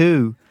dad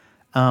too.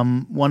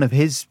 One of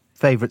his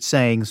favourite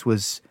sayings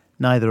was,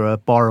 neither a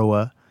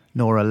borrower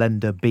nor a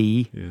lender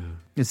be. Yeah.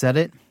 Is that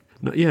it?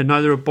 No, yeah,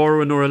 neither a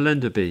borrower nor a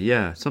lender be.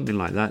 Yeah, something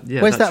like that.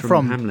 Yeah, where's that's that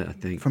from? Hamlet, I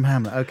think. From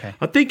Hamlet, okay.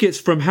 I think it's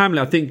from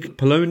Hamlet. I think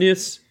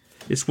Polonius,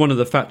 it's one of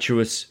the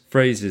fatuous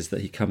phrases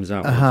that he comes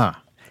out with.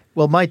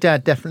 Well, my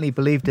dad definitely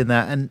believed in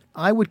that, and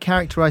I would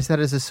characterise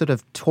that as a sort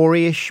of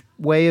Tory-ish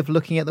way of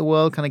looking at the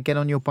world, kind of get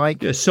on your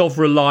bike. Yeah,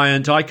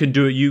 self-reliant, I can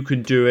do it, you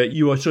can do it.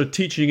 You are sort of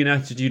teaching an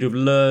attitude of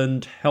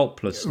learned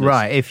helplessness.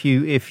 Right, if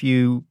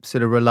you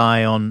sort of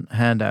rely on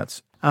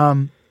handouts.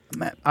 I've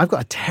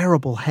got a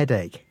terrible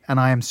headache, and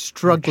I am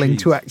struggling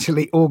to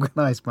actually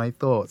organise my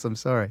thoughts. I'm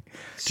sorry.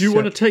 Do you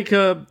want to take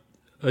a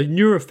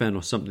Nurofen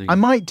or something? I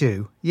might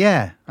do.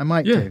 Yeah, I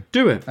might do. Yeah,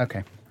 do it.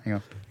 Okay, hang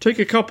on. Take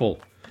a couple.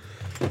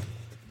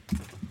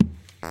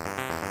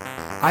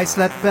 I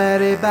slept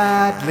very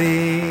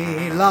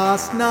badly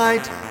last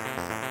night.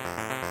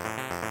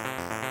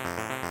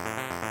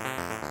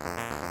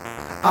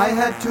 I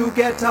had to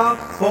get up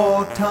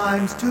 4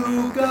 times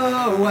to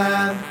go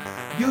and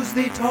use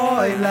the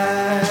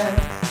toilet.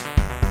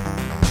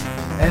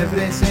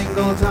 Every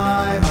single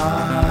time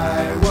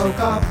I woke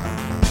up,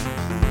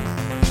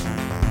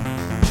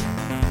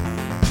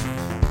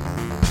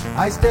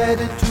 I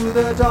stared into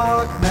the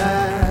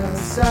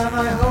darkness and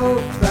I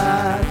hoped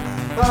that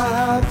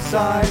perhaps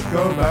I'd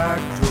go back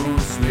to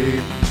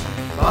sleep.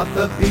 But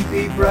the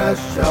pee-pee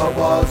pressure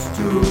was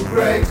too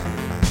great,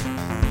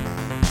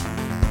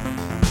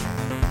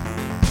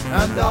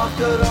 and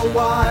after a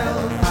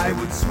while I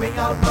would swing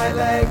out my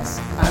legs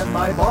and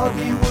my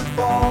body would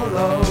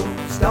follow,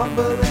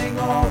 stumbling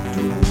off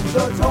to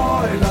the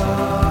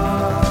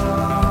toilet.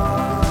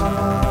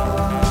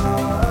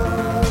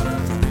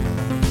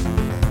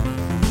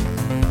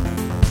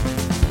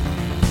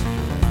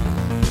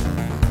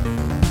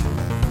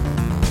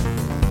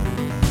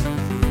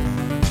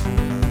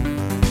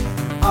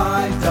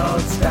 I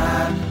don't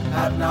stand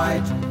at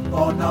night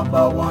for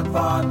number 1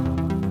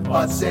 fun,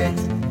 but sit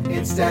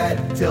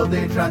instead till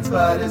the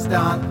transfer is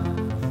done.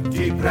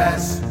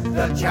 Depress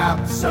the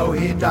chap so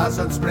he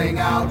doesn't spring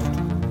out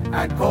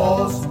and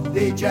cause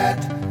the jet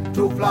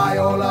to fly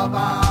all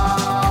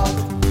about.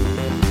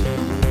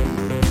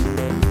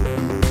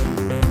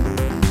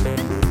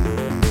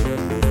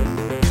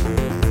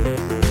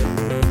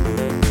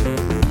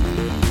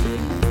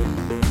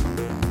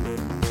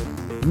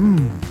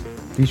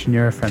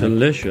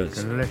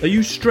 Delicious. Are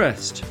you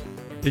stressed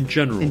in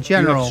general? In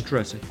general. Do you have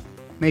stress?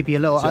 Maybe a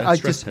little. I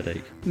stress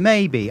headache.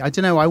 Maybe. I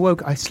don't know.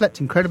 I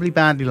slept incredibly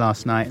badly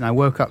last night and I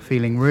woke up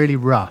feeling really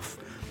rough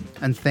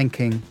and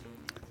thinking,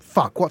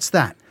 fuck, what's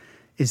that?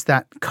 is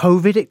that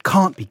COVID? It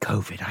can't be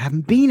COVID. I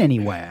haven't been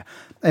anywhere.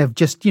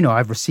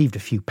 I've received a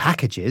few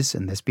packages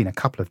and there's been a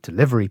couple of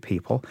delivery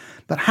people,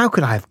 but how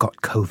could I have got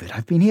COVID?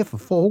 I've been here for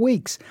 4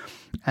 weeks.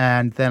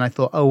 And then I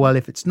thought, oh, well,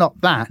 if it's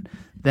not that,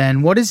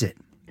 then what is it?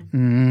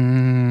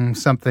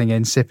 Something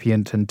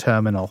incipient and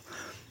terminal.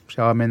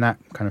 So I'm in that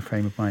kind of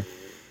frame of mind.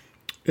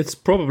 It's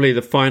probably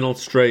the final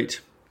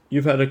straight.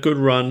 You've had a good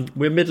run.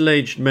 We're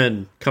middle-aged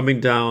men coming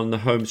down the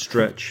home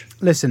stretch.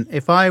 Listen,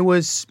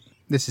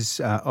 this is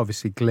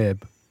obviously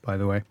glib, by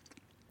the way.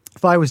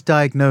 If I was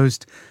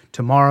diagnosed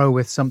tomorrow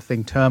with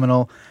something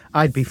terminal,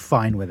 I'd be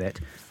fine with it.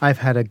 I've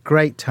had a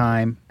great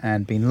time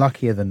and been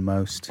luckier than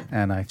most,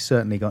 and I've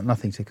certainly got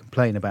nothing to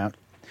complain about.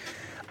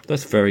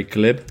 That's very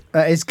glib.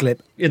 It's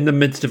glib. In the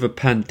midst of a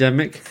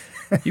pandemic,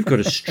 you've got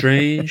a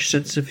strange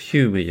sense of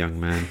humour, young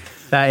man.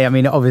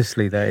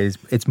 Obviously,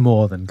 it's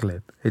more than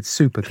glib. It's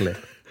super glib.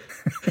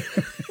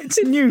 It's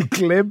a new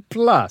glib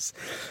plus.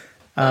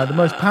 The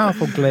most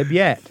powerful glib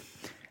yet.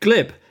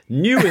 Glib.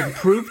 New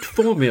improved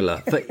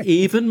formula for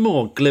even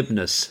more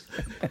glibness.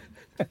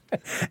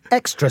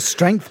 Extra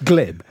strength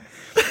glib.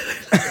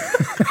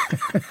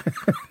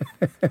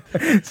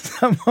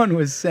 Someone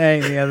was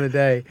saying the other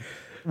day,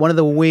 one of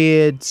the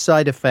weird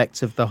side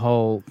effects of the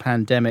whole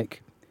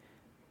pandemic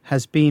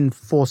has been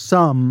for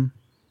some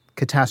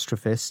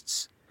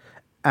catastrophists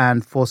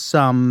and for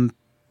some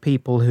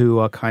people who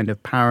are kind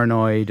of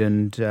paranoid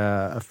and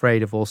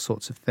afraid of all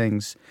sorts of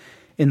things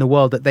in the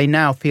world, that they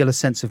now feel a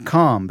sense of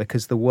calm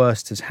because the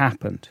worst has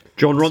happened.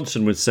 John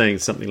Ronson was saying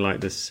something like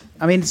this.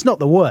 It's not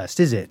the worst,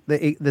 is it?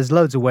 There's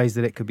loads of ways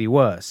that it could be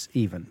worse,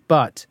 even.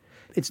 But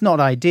it's not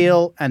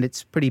ideal, and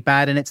it's pretty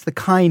bad, and it's the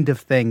kind of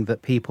thing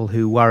that people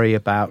who worry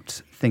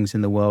about things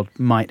in the world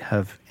might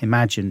have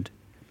imagined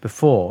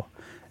before.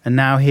 And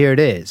now here it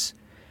is.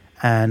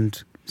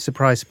 And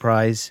surprise,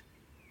 surprise,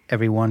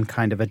 everyone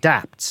kind of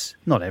adapts.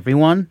 Not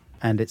everyone.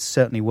 And it's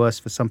certainly worse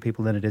for some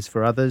people than it is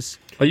for others.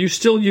 Are you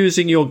still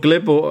using your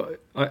glib, or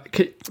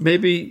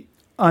maybe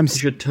you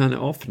should turn it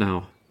off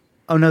now?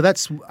 Oh, no,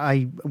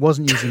 I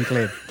wasn't using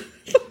glib.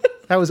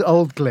 That was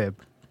old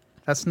glib.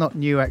 That's not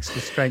new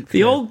extra strength.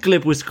 The old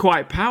glib was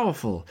quite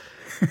powerful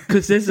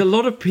because there's a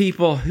lot of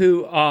people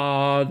who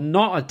are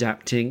not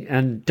adapting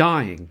and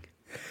dying.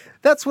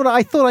 That's what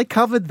I thought. I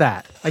covered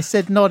that. I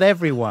said not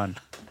everyone.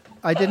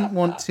 I didn't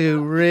want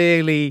to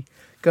really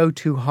go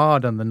too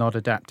hard on the not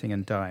adapting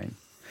and dying.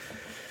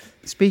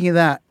 Speaking of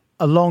that,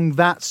 along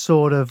that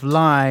sort of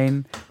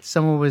line,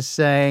 someone was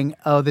saying,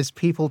 there's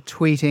people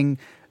tweeting,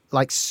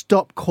 like,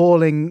 stop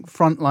calling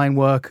frontline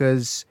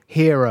workers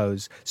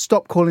heroes.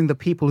 Stop calling the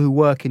people who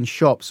work in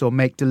shops or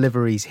make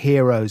deliveries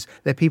heroes.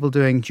 They're people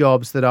doing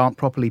jobs that aren't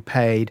properly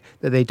paid,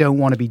 that they don't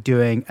want to be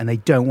doing, and they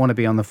don't want to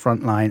be on the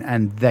front line,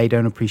 and they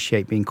don't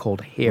appreciate being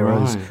called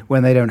heroes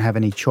when they don't have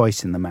any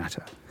choice in the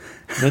matter.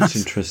 That's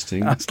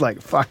interesting. I was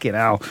like, fucking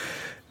hell.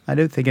 I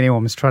don't think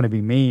anyone was trying to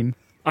be mean.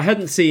 I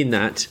hadn't seen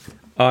that.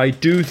 I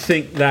do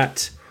think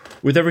that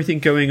with everything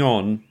going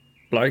on,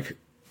 like,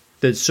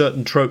 there's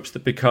certain tropes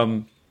that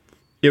become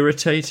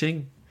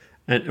irritating.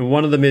 And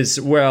one of them is,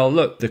 well,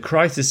 look, the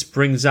crisis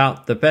brings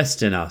out the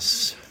best in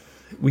us.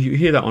 We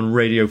hear that on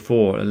Radio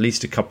 4 at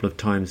least a couple of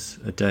times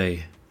a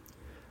day.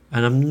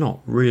 And I'm not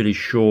really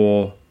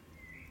sure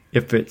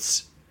if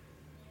it's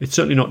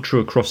certainly not true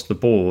across the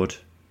board.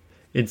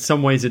 In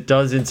some ways it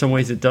does, in some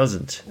ways it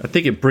doesn't. I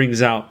think it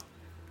brings out,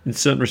 in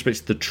certain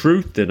respects, the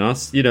truth in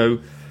us.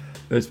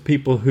 There's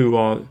people who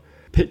are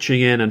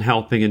pitching in and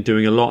helping and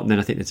doing a lot, and then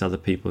I think there's other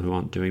people who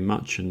aren't doing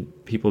much, and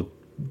people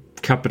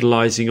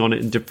capitalizing on it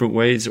in different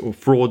ways, or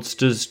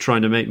fraudsters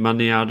trying to make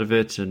money out of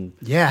it. And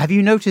yeah, have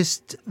you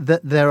noticed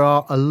that there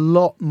are a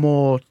lot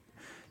more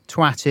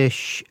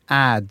twatish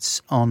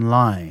ads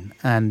online,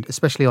 and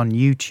especially on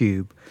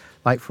YouTube,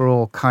 like for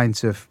all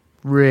kinds of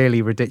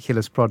really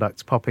ridiculous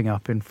products popping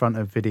up in front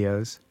of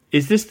videos?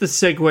 Is this the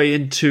segue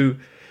into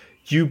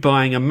you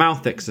buying a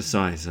mouth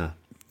exerciser?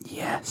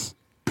 Yes.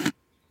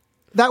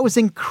 That was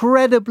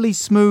incredibly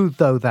smooth,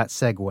 though, that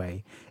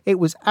segue. It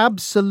was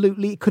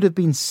it could have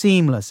been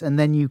seamless, and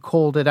then you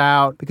called it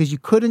out because you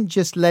couldn't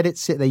just let it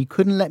sit there. You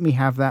couldn't let me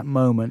have that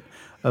moment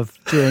of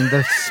doing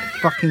the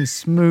fucking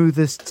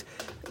smoothest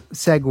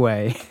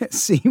segue,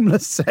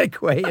 seamless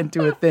segue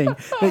into a thing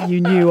that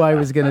you knew I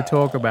was going to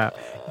talk about.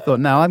 I thought,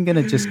 no, I'm going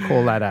to just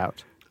call that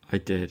out. I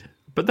did.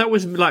 But that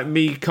was like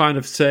me kind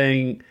of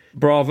saying,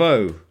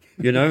 bravo,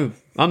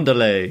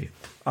 underlay.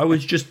 I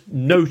was just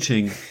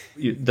noting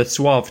the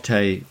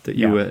suavete that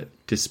you were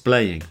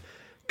displaying.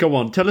 Go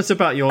on, tell us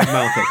about your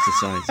mouth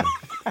exerciser.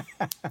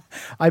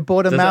 I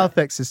bought a mouth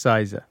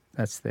exerciser.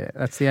 That's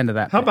the end of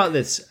that. How about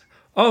this?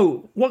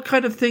 Oh, what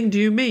kind of thing do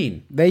you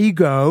mean? There you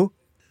go.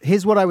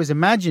 Here's what I was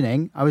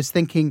imagining. I was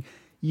thinking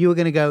you were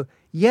going to go,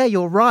 yeah,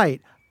 you're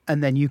right.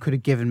 And then you could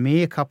have given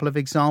me a couple of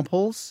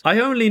examples. I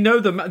only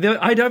know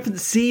I haven't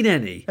seen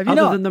any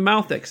other than the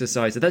mouth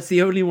exerciser. That's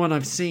the only one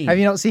I've seen. Have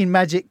you not seen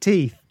Magic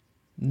Teeth?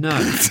 No.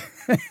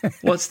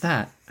 What's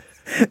that?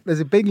 There's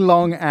a big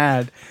long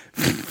ad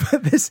for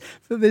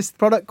this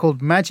product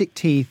called Magic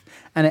Teeth,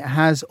 and it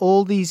has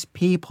all these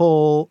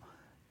people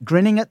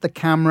grinning at the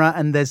camera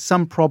and there's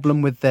some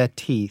problem with their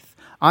teeth.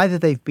 Either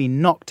they've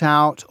been knocked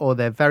out or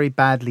they're very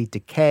badly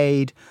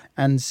decayed.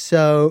 And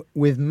so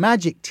with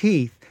magic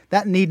teeth,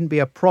 that needn't be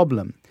a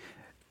problem.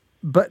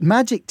 But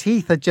magic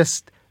teeth are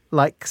just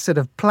like sort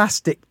of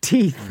plastic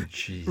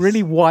teeth,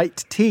 really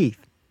white teeth.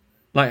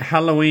 Like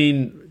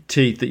Halloween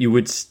teeth that you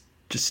would just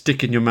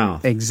stick in your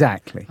mouth.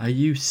 Exactly. Are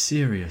you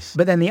serious?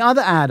 But then the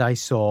other ad I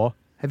saw,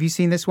 have you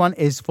seen this one,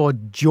 is for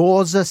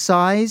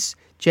Jawzercise.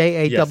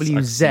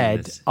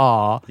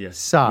 Jawzr Yes,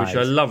 size. which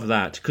I love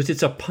that because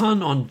it's a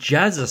pun on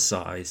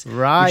jazzercise,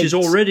 Right. which is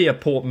already a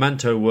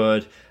portmanteau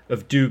word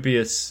of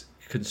dubious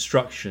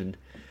construction.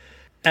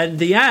 And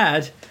the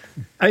ad,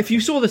 if you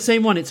saw the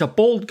same one, it's a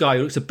bald guy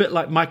who looks a bit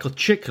like Michael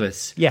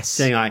Chiklis. Yes.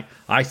 Saying,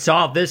 I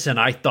saw this and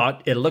I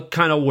thought it looked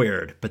kind of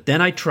weird, but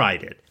then I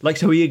tried it. Like,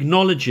 so he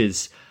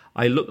acknowledges,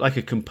 I look like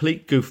a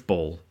complete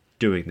goofball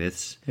doing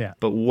this,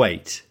 but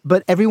wait.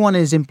 But everyone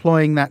is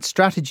employing that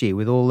strategy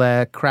with all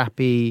their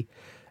crappy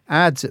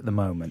ads at the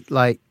moment.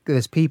 Like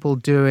there's people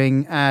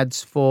doing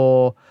ads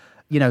for,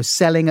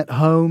 selling at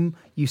home.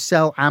 You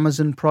sell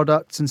Amazon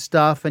products and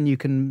stuff and you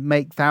can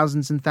make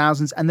thousands and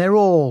thousands, and they're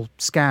all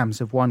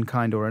scams of one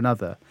kind or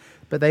another.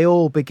 But they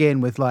all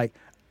begin with like,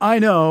 I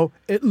know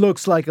it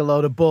looks like a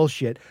load of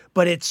bullshit,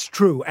 but it's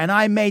true. And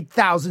I made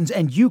thousands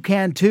and you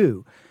can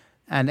too.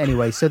 And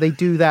anyway, so they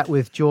do that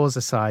with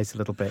Jawzercise a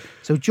little bit.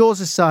 So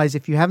Jawzercise,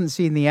 if you haven't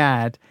seen the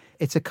ad,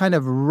 it's a kind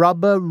of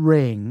rubber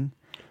ring.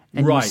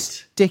 And you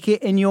stick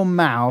it in your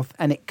mouth,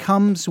 and it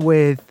comes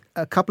with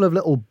a couple of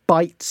little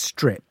bite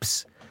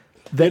strips.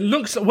 It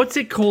looks, what's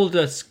it called,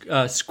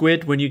 a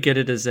squid when you get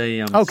it as a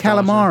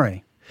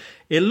calamari.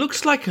 It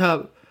looks like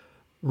a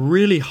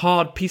really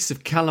hard piece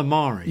of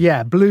calamari.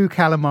 Yeah, blue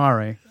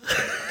calamari.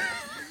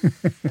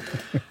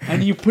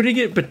 And you're putting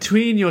it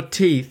between your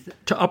teeth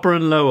to upper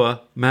and lower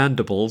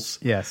mandibles.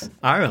 Yes.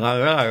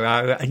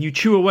 And you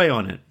chew away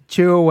on it.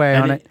 Chew away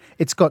on it.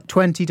 It's got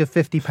 20 to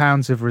 50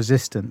 pounds of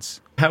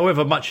resistance.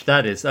 However much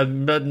that is,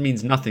 that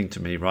means nothing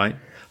to me, right?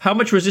 How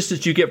much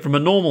resistance do you get from a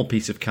normal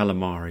piece of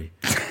calamari?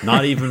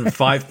 Not even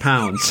 5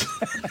 pounds.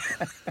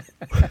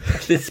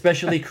 This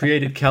specially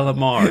created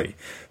calamari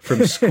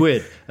from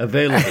squid,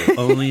 available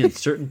only in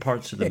certain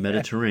parts of the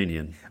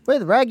Mediterranean.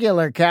 With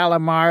regular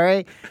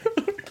calamari,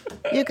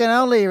 you can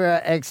only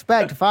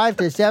expect 5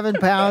 to 7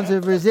 pounds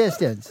of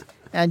resistance.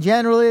 And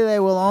generally, they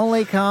will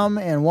only come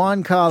in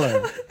one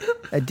color,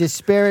 a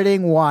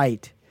dispiriting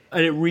white.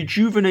 And it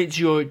rejuvenates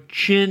your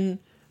chin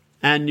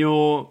and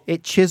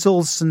It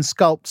chisels and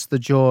sculpts the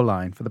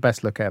jawline for the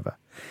best look ever.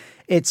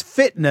 It's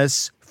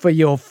fitness for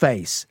your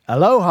face.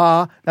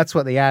 Aloha, that's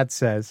what the ad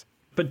says.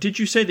 But did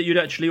you say that you'd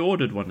actually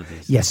ordered one of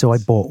these? Yes, so I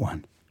bought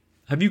one.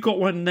 Have you got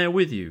one there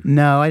with you?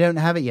 No, I don't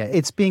have it yet.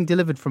 It's being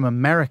delivered from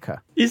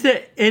America. Is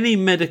there any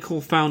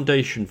medical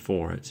foundation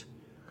for it?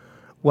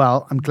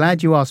 Well, I'm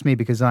glad you asked me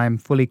because I am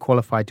fully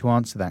qualified to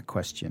answer that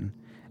question.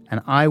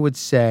 And I would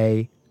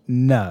say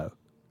no.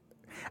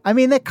 I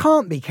mean, there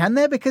can't be, can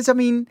there? Because,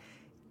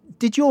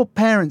 did your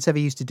parents ever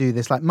used to do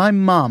this? Like my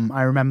mum,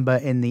 I remember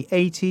in the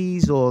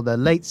 80s or the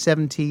late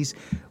 70s,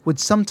 would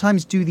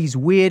sometimes do these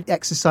weird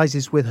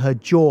exercises with her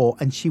jaw,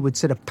 and she would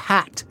sort of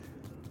pat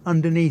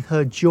underneath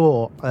her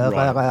jaw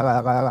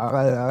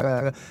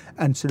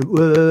and sort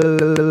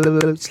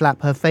of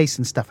slap her face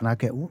and stuff. And I'd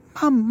go,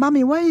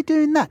 Mummy, why are you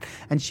doing that?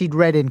 And she'd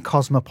read in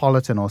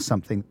Cosmopolitan or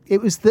something.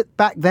 It was the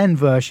back then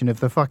version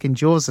of the fucking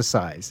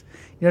Jawzercise.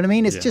 You know what I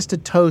mean? It's just a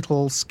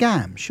total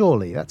scam,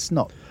 surely. That's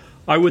not...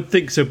 I would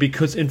think so,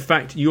 because in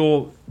fact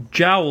your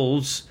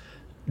jowls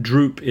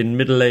droop in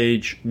middle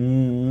age,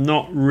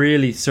 not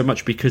really so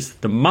much because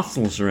the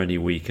muscles are any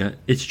weaker.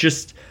 It's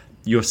just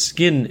your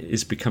skin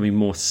is becoming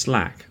more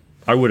slack,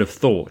 I would have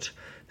thought.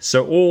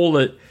 So all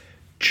the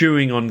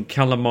chewing on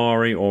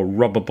calamari or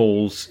rubber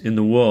balls in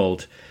the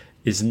world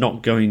is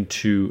not going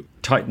to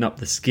tighten up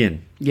the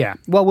skin. Yeah,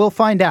 well, we'll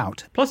find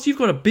out. Plus, you've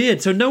got a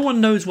beard, so no one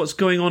knows what's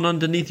going on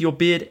underneath your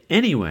beard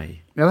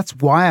anyway. Now, that's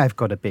why I've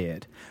got a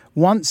beard.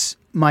 Once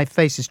my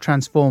face is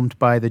transformed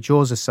by the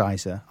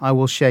Jawzerciser, I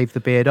will shave the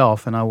beard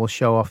off and I will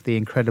show off the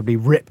incredibly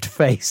ripped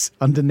face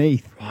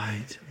underneath.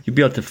 Right. You'll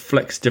be able to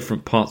flex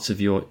different parts of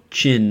your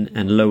chin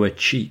and lower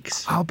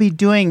cheeks. I'll be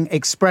doing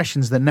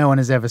expressions that no one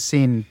has ever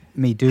seen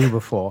me do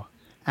before.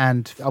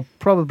 And I'll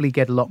probably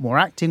get a lot more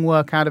acting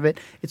work out of it.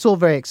 It's all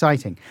very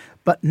exciting.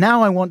 But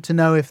now I want to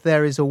know if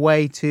there is a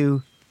way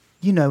to,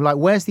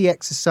 where's the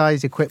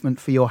exercise equipment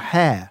for your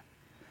hair?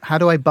 How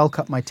do I bulk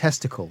up my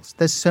testicles?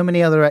 There's so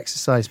many other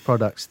exercise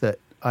products that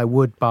I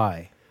would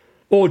buy.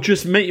 Or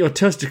just make your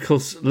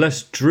testicles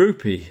less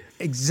droopy.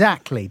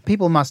 Exactly.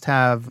 People must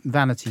have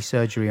vanity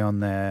surgery on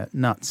their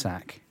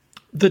nutsack.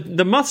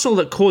 The muscle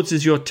that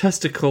causes your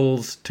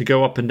testicles to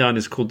go up and down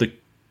is called the...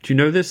 Do you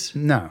know this?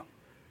 No.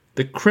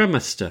 The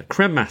cremaster.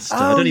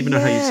 I don't even know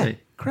how you say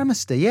it.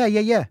 Cremaster,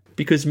 yeah.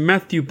 Because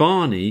Matthew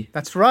Barney...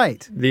 That's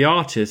right. The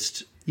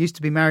artist... Used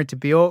to be married to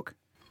Bjork.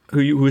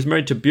 Who was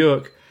married to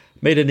Bjork,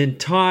 made an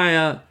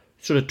entire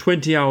sort of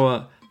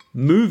 20-hour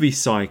movie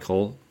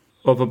cycle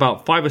of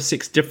about 5 or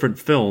 6 different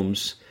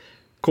films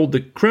called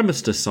the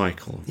Cremaster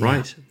cycle,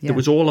 right? Yeah. That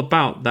was all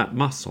about that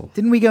muscle.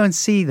 Didn't we go and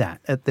see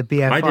that at the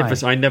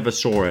BFI? I never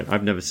saw it.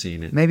 I've never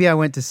seen it. Maybe I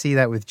went to see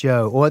that with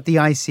Joe, or at the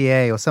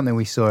ICA or something.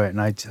 We saw it,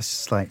 and I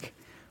just like,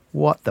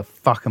 what the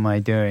fuck am I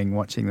doing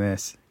watching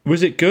this?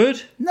 Was it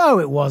good? No,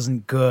 it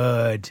wasn't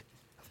good.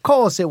 Of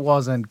course it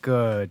wasn't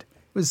good.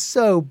 It was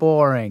so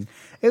boring.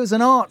 It was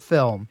an art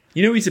film.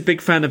 You know he's a big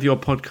fan of your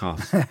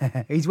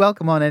podcast. He's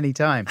welcome on any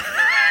time.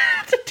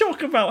 To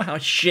talk about how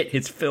shit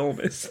his film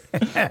is.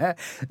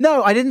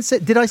 No, I didn't say...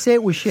 Did I say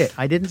it was shit?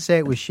 I didn't say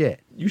it was shit.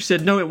 You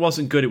said, no, it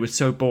wasn't good. It was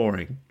so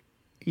boring.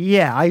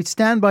 Yeah, I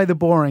stand by the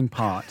boring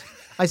part.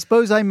 I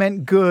suppose I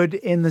meant good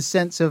in the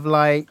sense of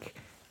like...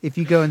 If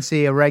you go and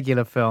see a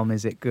regular film,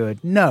 is it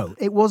good? No,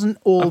 it wasn't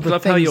all the things... I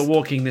love how you're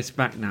walking this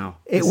back now.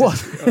 It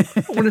was.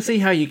 I want to see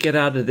how you get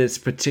out of this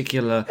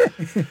particular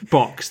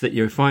box that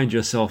you find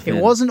yourself in.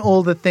 It wasn't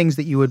all the things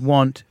that you would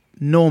want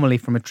normally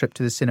from a trip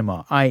to the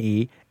cinema,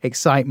 i.e.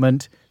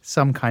 excitement,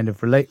 some kind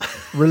of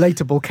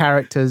relatable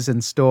characters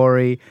and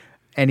story,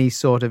 any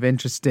sort of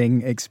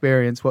interesting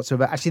experience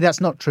whatsoever. Actually, that's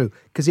not true,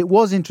 because it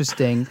was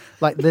interesting,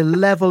 like the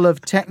level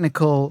of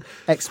technical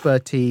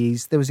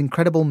expertise. There was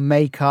incredible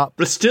makeup.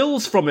 The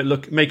stills from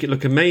it make it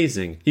look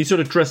amazing. He's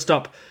sort of dressed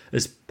up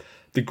as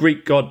the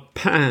Greek god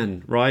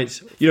Pan, right?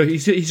 You know,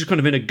 he's just kind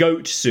of in a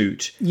goat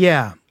suit.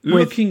 Yeah.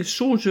 Looking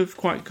sort of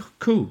quite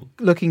cool.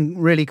 Looking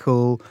really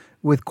cool,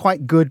 with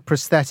quite good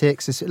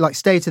prosthetics, like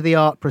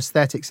state-of-the-art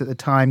prosthetics at the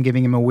time,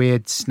 giving him a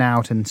weird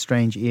snout and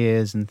strange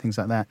ears and things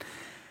like that.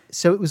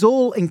 So it was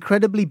all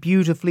incredibly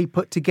beautifully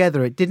put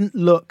together. It didn't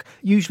look...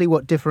 Usually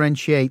what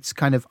differentiates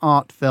kind of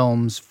art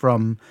films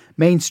from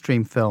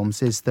mainstream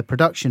films is the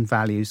production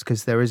values,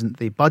 because there isn't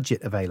the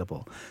budget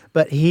available.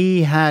 But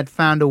he had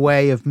found a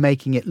way of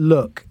making it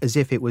look as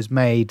if it was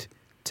made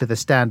to the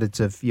standards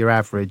of your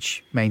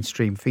average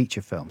mainstream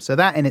feature film. So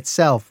that in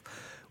itself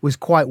was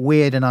quite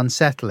weird and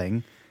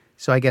unsettling.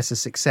 So I guess a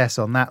success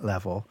on that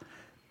level.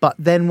 But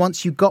then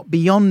once you got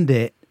beyond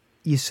it,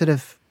 you sort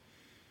of...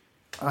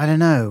 I don't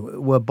know,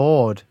 were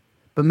bored.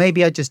 But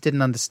maybe I just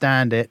didn't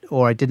understand it,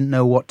 or I didn't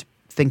know what to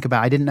think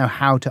about. I didn't know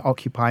how to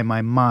occupy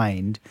my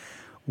mind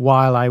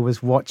while I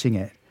was watching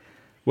it.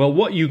 Well,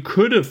 what you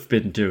could have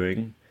been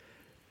doing,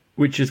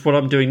 which is what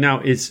I'm doing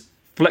now, is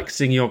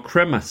flexing your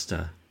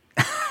cremaster.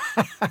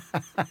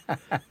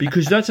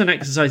 Because that's an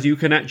exercise you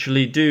can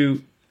actually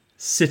do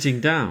sitting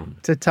down.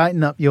 To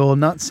tighten up your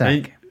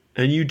nutsack.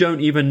 And you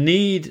don't even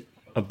need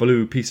a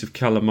blue piece of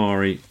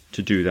calamari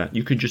to do that.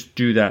 You can just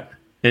do that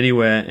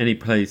anywhere, any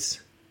place.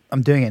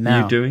 I'm doing it now.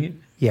 Are you doing it?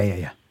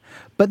 Yeah.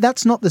 But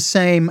that's not the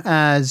same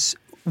as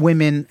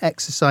women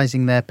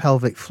exercising their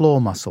pelvic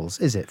floor muscles,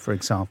 is it, for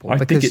example? I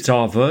think it's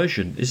our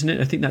version, isn't it?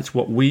 I think that's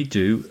what we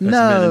do as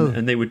men,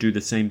 and they would do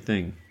the same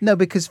thing. No,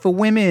 because for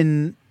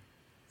women,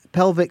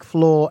 pelvic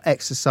floor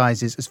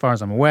exercises, as far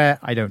as I'm aware,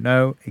 I don't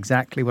know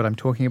exactly what I'm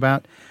talking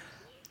about,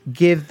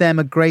 give them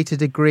a greater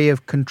degree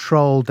of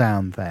control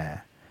down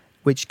there,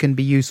 which can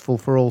be useful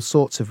for all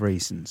sorts of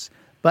reasons.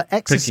 But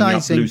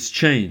exercising... Picking up loose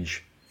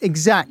change.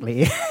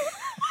 Exactly.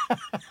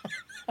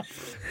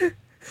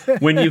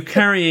 When you're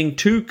carrying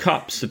 2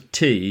 cups of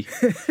tea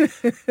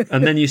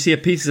and then you see a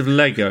piece of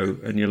Lego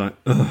and you're like,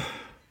 ugh,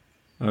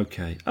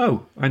 okay.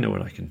 Oh, I know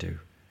what I can do.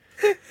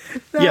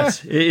 No.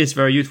 Yes, it is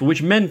very useful,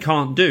 which men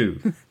can't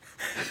do.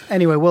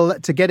 Anyway, well,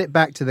 to get it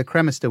back to the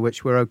cremaster,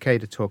 which we're okay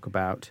to talk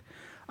about,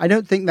 I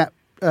don't think that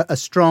a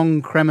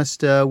strong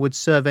cremaster would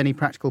serve any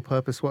practical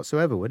purpose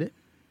whatsoever, would it?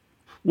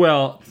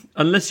 Well,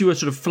 unless you were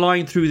sort of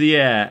flying through the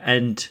air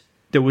and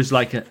there was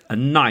like a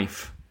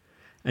knife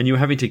and you were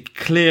having to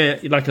clear,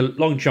 like a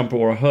long jumper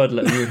or a hurdler,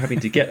 and you were having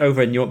to get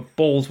over and your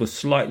balls were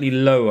slightly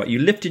lower. You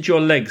lifted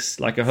your legs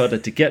like a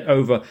hurdler to get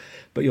over,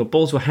 but your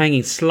balls were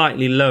hanging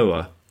slightly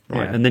lower,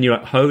 right? Yeah. And then you're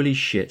like, holy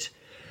shit,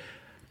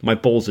 my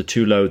balls are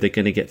too low, they're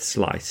going to get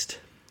sliced.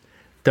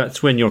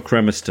 That's when your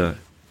cremaster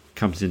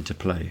comes into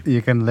play.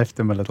 You can lift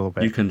them a little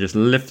bit. You can just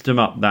lift them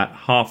up that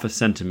 0.5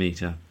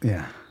 centimetre.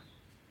 Yeah.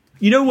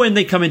 You know when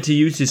they come into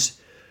use is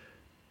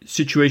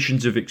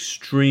situations of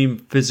extreme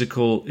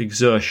physical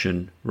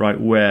exertion, right,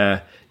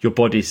 where your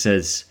body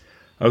says,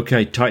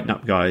 okay, tighten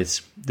up,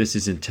 guys. This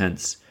is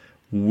intense.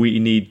 We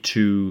need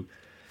to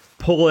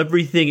pull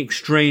everything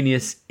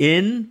extraneous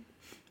in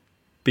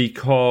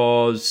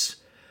because,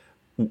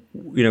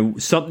 you know,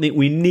 something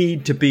we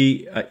need to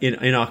be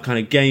in our kind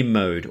of game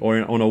mode, or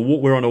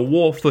we're on a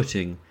war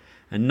footing,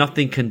 and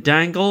nothing can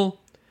dangle,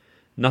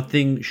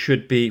 nothing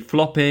should be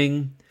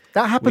flopping.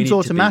 That happens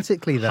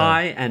automatically, though.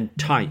 High and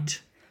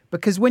tight.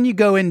 Because when you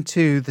go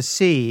into the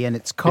sea and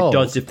it's cold... It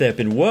does if they've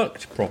been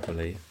worked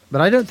properly.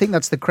 But I don't think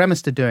that's the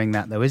cremaster doing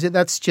that, though, is it?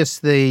 That's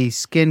just the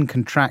skin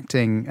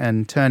contracting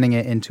and turning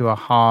it into a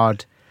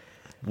hard...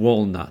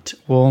 Walnut.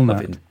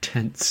 Of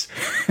intense,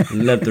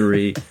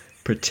 leathery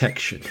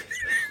protection.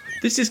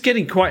 This is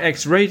getting quite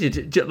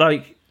X-rated.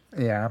 Like...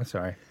 Yeah, I'm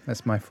sorry.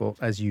 That's my fault,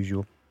 as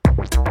usual.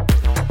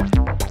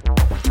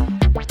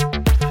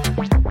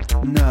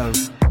 No.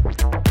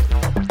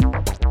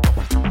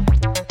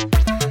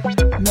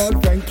 No,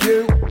 thank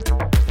you.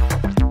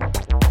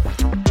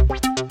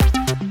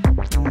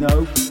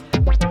 No.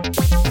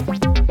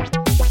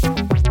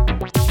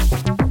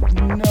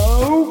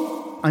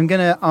 I'm going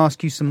to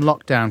ask you some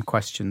lockdown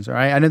questions, all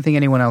right? I don't think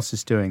anyone else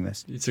is doing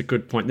this. It's a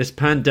good point. This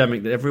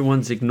pandemic that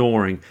everyone's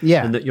ignoring,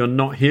 Yeah. and that you're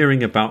not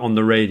hearing about on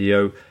the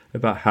radio,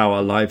 about how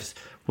our lives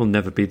will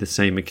never be the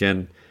same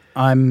again.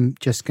 I'm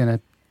just going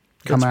to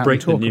come Let's out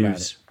break and talk the about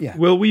news. it. Yeah.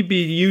 Will we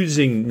be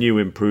using new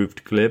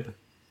improved glib?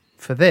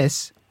 For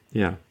this,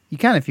 Yeah. you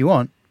can if you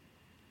want.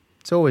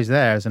 It's always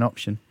there as an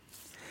option.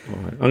 All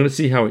right. I'm going to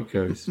see how it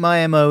goes.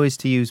 My MO is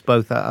to use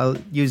both. I'll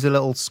use a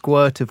little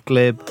squirt of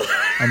glib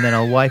and then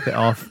I'll wipe it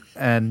off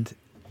and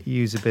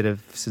use a bit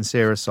of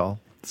Sincerosol.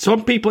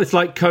 Some people, it's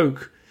like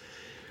Coke.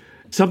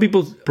 Some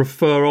people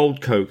prefer old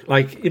Coke.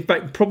 Like, in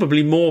fact,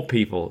 probably more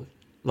people.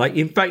 Like,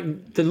 in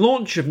fact, the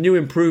launch of new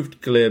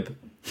improved glib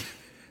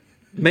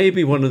may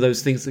be one of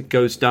those things that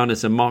goes down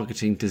as a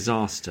marketing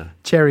disaster.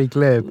 Cherry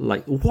glib.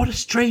 Like, what a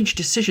strange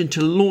decision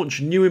to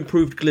launch new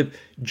improved glib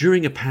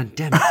during a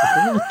pandemic of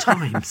all the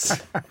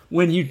times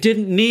when you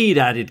didn't need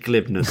added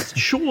glibness.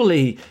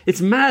 Surely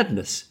it's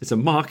madness. It's a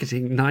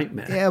marketing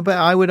nightmare. Yeah, but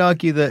I would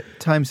argue that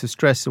times of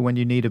stress are when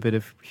you need a bit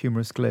of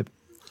humorous glib.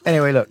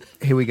 Anyway, look,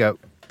 here we go.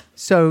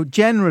 So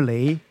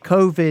generally,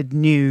 COVID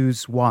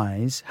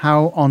news-wise,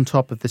 how on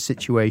top of the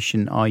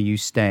situation are you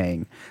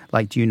staying?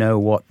 Like, do you know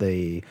what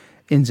the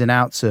ins and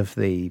outs of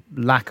the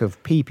lack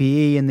of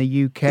PPE in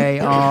the UK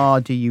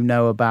are? Do you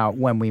know about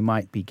when we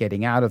might be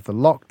getting out of the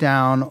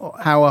lockdown?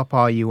 How up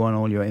are you on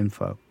all your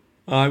info?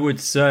 I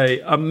would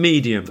say a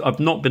medium. I've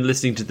not been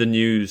listening to the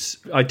news.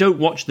 I don't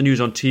watch the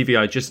news on TV.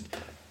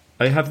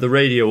 I have the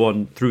radio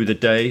on through the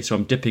day, so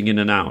I'm dipping in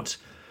and out.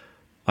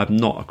 I'm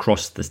not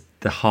across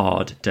the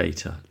hard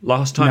data.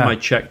 Last time I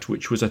checked,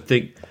 which was I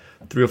think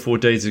 3 or 4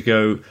 days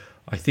ago,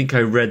 I think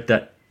I read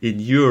that in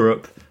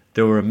Europe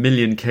there were 1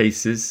 million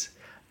cases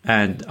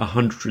and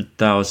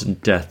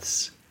 100,000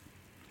 deaths.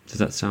 Does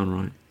that sound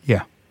right?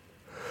 Yeah.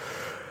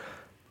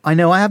 I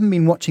know I haven't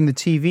been watching the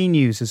TV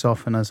news as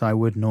often as I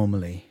would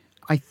normally.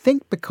 I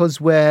think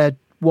because we're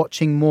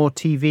watching more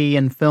TV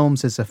and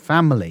films as a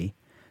family,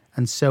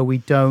 and so we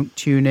don't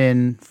tune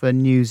in for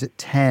news at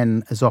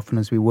 10 as often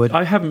as we would.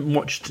 I haven't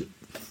watched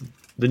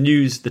the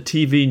news, the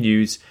TV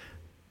news,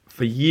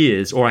 for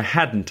years, or I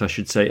hadn't, I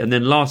should say. And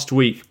then last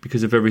week,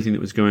 because of everything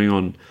that was going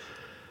on,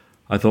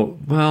 I thought,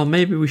 well,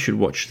 maybe we should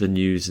watch the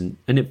news. And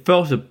it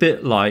felt a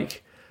bit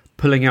like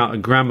pulling out a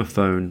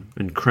gramophone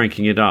and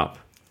cranking it up.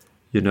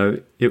 You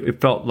know,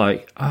 it felt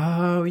like,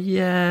 oh,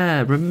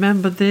 yeah,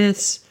 remember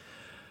this?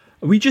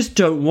 We just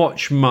don't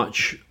watch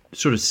much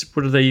sort of,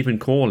 what do they even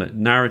call it?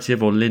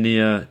 Narrative or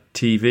linear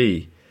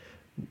TV.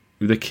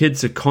 The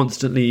kids are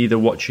constantly either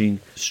watching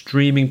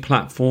streaming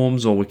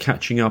platforms or we're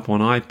catching up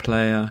on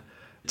iPlayer.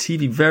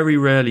 TV very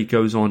rarely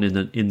goes on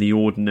in the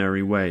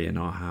ordinary way in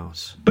our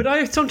house. But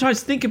I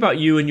sometimes think about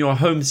you and your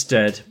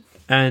homestead,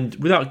 and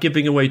without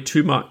giving away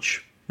too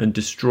much and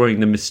destroying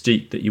the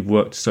mystique that you've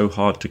worked so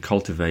hard to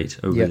cultivate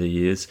over the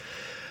years,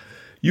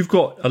 you've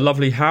got a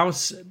lovely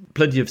house,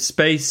 plenty of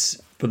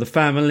space for the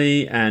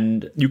family,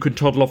 and you can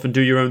toddle off and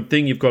do your own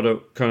thing. You've got a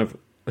kind of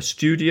a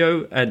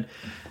studio, and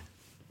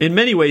in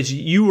many ways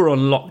you were on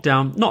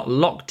lockdown, not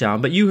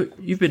lockdown, but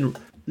you've been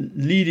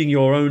leading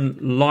your own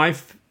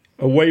life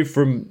away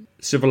from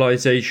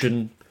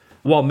civilization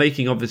while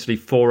making obviously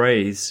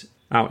forays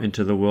out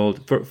into the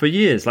world for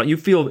years. Like, you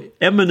feel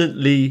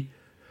eminently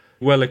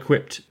well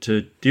equipped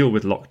to deal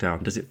with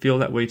lockdown. Does it feel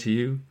that way to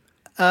you?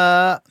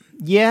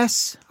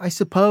 Yes, I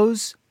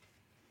suppose.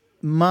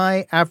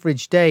 My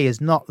average day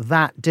is not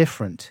that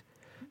different.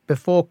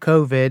 Before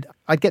COVID,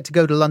 I'd get to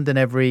go to London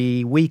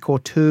every week or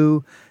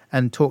two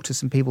and talk to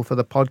some people for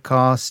the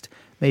podcast,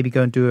 maybe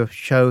go and do a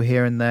show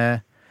here and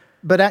there.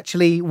 But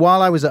actually,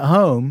 while I was at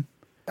home,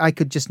 I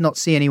could just not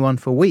see anyone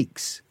for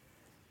weeks.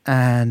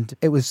 And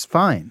it was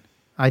fine.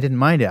 I didn't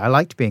mind it. I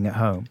liked being at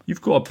home.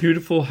 You've got a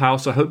beautiful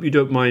house. I hope you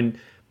don't mind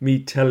me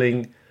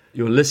telling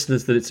your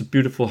listeners that it's a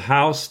beautiful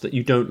house, that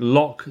you don't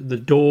lock the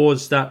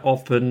doors that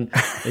often,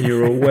 and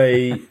you're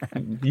away,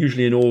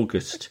 usually in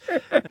August,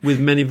 with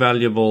many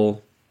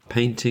valuable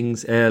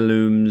paintings,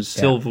 heirlooms,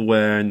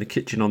 silverware in the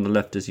kitchen on the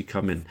left as you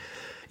come in.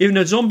 In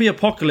a zombie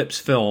apocalypse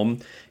film,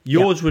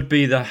 yours would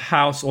be the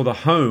house, or the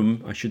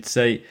home, I should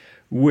say,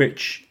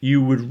 which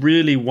you would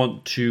really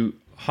want to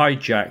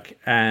hijack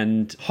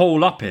and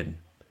hole up in.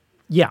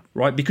 Yeah.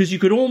 Right? Because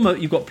you've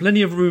got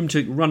plenty of room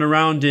to run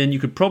around in. You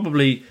could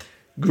probably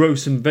grow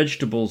some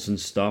vegetables and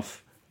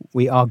stuff.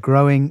 We are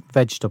growing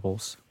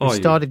vegetables. We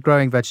started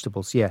growing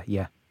vegetables,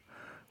 yeah.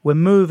 We're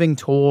moving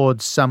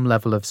towards some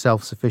level of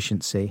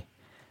self-sufficiency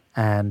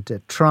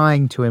and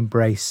trying to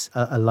embrace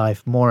a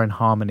life more in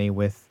harmony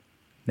with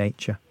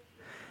nature.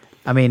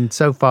 I mean,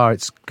 so far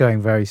it's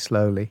going very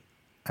slowly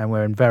and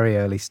we're in very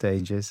early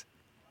stages.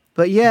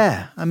 But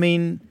yeah, I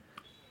mean,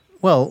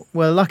 well,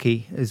 we're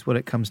lucky is what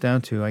it comes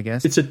down to, I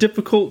guess. It's a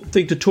difficult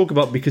thing to talk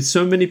about because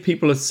so many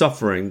people are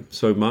suffering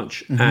so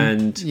much. Mm-hmm.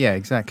 And yeah,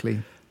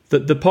 exactly.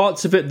 The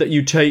parts of it that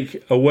you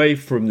take away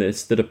from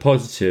this that are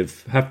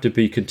positive have to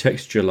be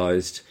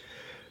contextualized.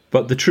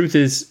 But the truth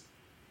is,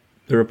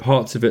 there are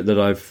parts of it that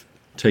I've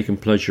taken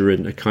pleasure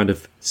in, a kind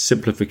of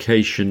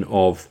simplification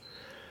of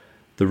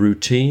the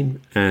routine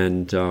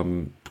and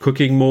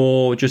cooking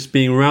more, just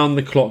being around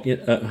the clock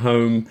at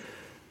home,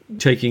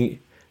 taking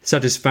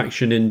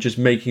satisfaction in just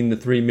making the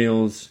 3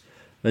 meals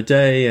a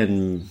day,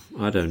 and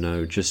I don't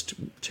know, just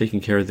taking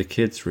care of the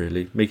kids,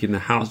 really, making the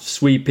house,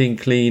 sweeping,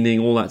 cleaning,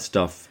 all that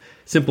stuff.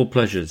 Simple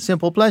pleasures.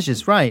 Simple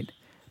pleasures, right.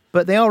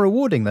 But they are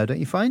rewarding, though, don't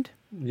you find?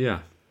 Yeah.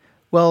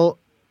 Well,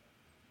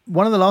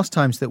 one of the last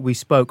times that we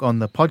spoke on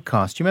the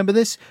podcast, do you remember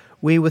this?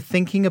 We were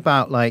thinking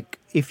about, like,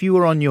 if you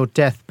were on your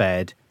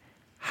deathbed,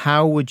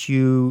 how would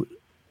you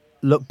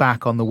look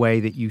back on the way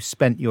that you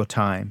spent your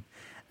time?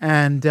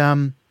 And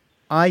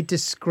I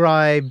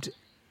described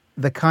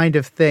the kind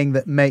of thing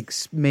that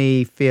makes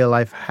me feel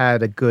I've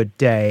had a good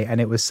day. And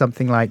it was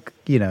something like,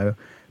 you know,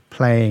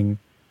 playing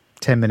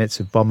 10 minutes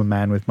of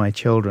Bomberman with my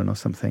children or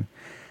something.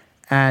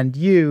 And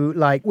you,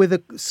 like, with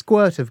a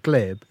squirt of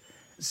glib,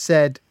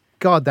 said,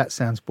 God, that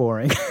sounds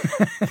boring.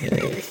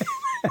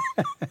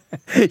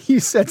 You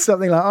said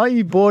something like, are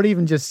you bored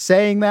even just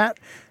saying that?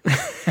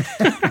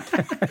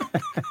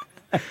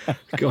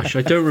 Gosh,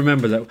 I don't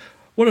remember that.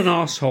 What an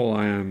asshole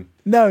I am.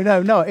 No.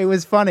 It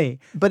was funny.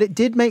 But it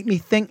did make me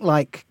think,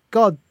 like,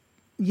 God,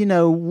 you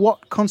know,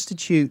 what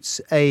constitutes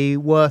a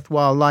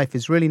worthwhile life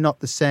is really not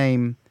the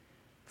same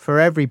for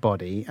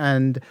everybody.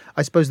 And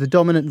I suppose the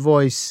dominant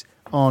voice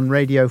on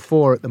Radio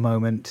 4 at the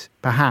moment,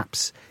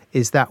 perhaps,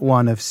 is that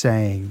one of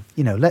saying,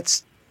 you know,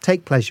 let's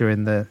take pleasure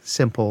in the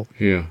simple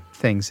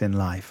things in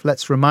life.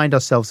 Let's remind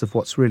ourselves of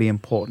what's really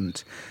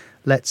important.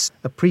 Let's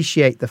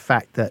appreciate the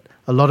fact that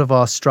a lot of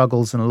our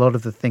struggles and a lot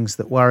of the things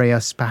that worry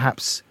us,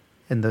 perhaps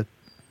in the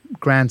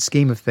grand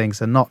scheme of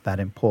things, are not that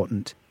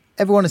important.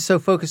 Everyone is so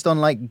focused on,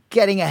 like,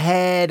 getting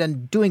ahead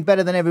and doing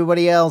better than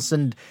everybody else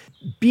and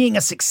being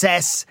a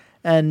success.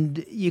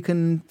 And you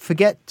can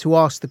forget to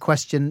ask the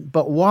question,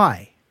 but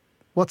why?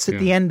 What's at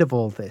the end of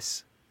all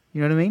this?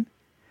 You know what I mean?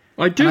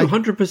 I do,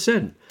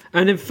 100%.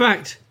 And in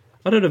fact,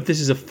 I don't know if this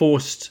is a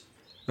forced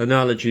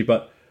analogy,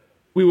 but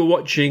we were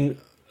watching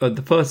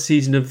the first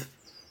season of,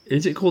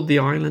 is it called The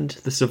Island?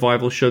 The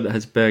survival show that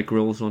has Bear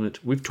Grylls on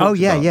it. We've talked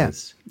about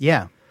this.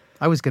 Yeah,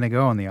 I was going to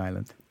go on The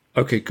Island.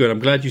 Okay, good. I'm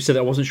glad you said that.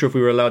 I wasn't sure if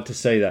we were allowed to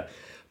say that.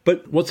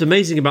 But what's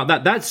amazing about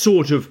that, that's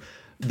sort of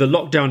the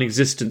lockdown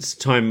existence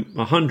time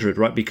 100,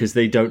 right? Because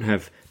they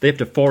have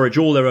to forage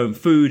all their own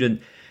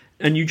food.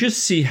 And you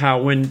just see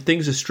how when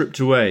things are stripped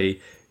away,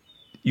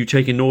 you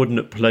take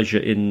inordinate pleasure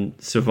in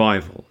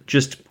survival.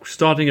 Just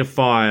starting a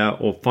fire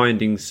or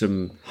finding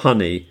some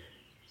honey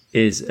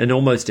is an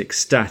almost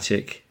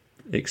ecstatic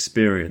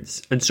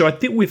experience. And so I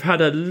think we've had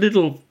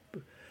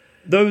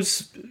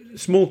those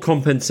small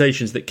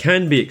compensations that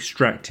can be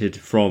extracted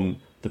from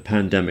the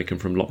pandemic and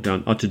from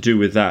lockdown are to do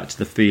with that,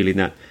 the feeling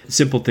that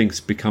simple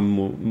things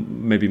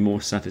become maybe more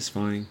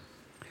satisfying.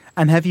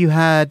 And have you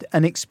had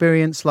an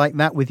experience like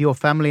that with your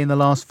family in the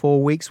last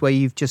 4 weeks where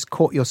you've just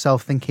caught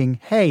yourself thinking,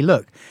 hey,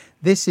 look,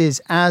 this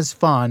is as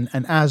fun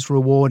and as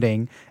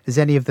rewarding as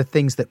any of the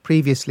things that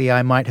previously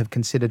I might have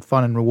considered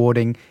fun and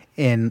rewarding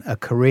in a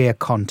career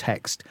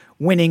context,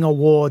 winning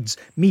awards,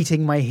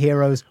 meeting my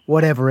heroes,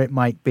 whatever it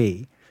might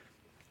be,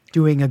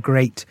 doing a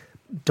great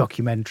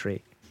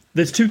documentary?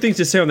 There's two things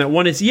to say on that.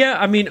 One is,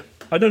 I mean,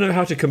 I don't know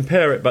how to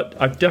compare it, but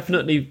I've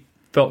definitely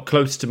felt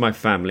close to my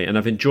family, and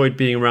I've enjoyed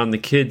being around the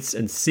kids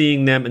and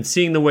seeing them and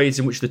seeing the ways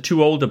in which the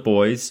two older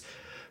boys,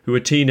 who are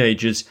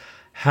teenagers,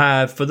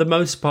 have, for the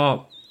most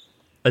part,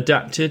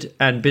 adapted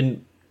and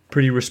been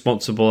pretty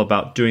responsible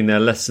about doing their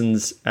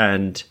lessons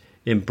and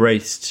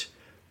embraced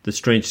the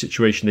strange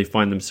situation they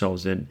find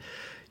themselves in.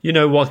 You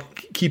know, while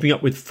keeping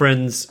up with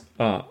friends,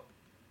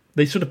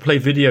 they sort of play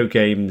video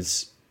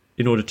games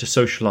in order to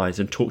socialize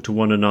and talk to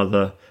one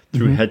another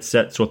through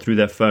headsets or through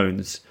their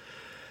phones.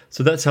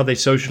 So that's how they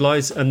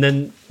socialize. And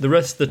then the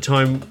rest of the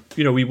time,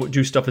 you know, we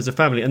do stuff as a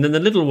family. And then the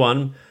little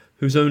one,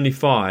 who's only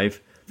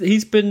 5,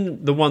 he's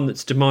been the one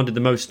that's demanded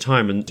the most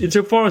time. And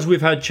insofar as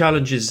we've had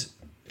challenges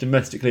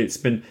domestically, it's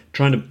been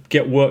trying to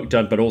get work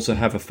done, but also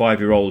have a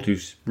 5-year-old who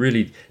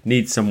really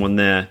needs someone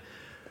there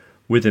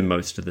with him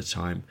most of the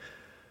time.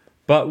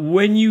 But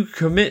when you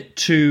commit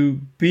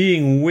to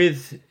being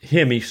with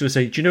him, you sort of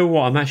say, do you know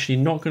what? I'm actually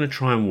not going to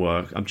try and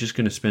work. I'm just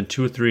going to spend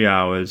 2 or 3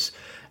 hours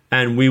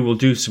and we will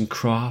do some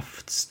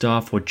craft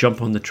stuff or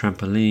jump on the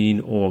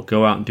trampoline or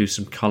go out and do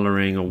some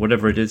colouring or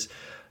whatever it is.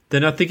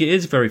 Then I think it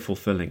is very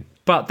fulfilling.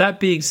 But that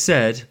being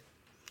said,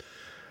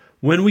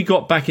 when we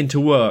got back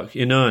into work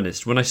in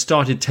earnest, when I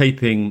started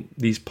taping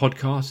these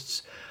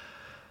podcasts,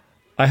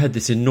 I had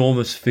this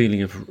enormous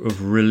feeling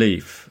of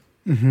relief.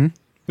 Mm-hmm.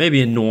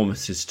 Maybe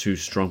enormous is too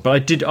strong, but I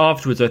did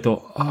afterwards. I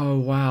thought, oh,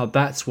 wow,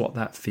 that's what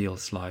that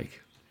feels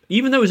like.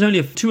 Even though it was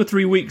only 2 or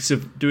 3 weeks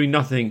of doing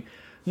nothing,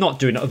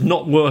 not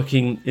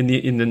working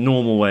in the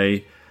normal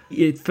way,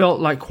 it felt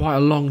like quite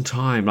a long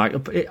time. Like,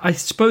 I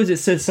suppose it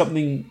says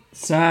something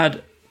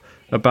sad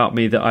about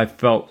me that I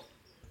felt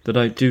that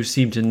I do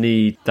seem to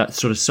need that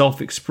sort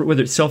of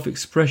whether it's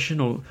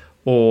self-expression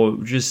or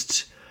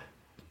just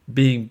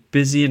being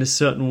busy in a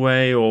certain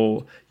way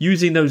or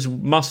using those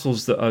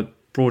muscles that are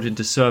brought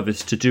into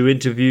service to do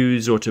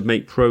interviews or to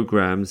make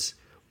programs.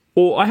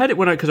 Or I had it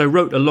because I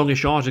wrote a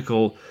longish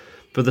article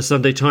for the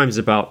Sunday Times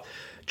about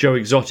Joe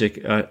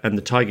Exotic and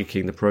the Tiger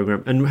King, the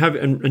program,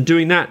 and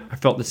doing that, I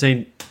felt the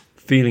same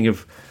feeling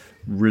of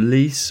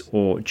release,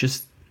 or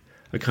just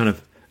a kind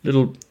of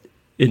little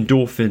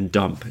endorphin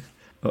dump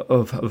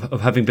of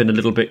having been a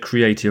little bit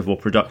creative or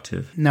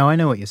productive. No, I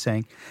know what you're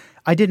saying.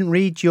 I didn't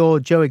read your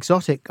Joe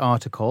Exotic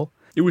article.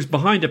 It was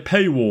behind a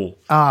paywall.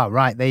 Ah,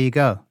 right, there you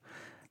go.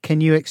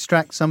 Can you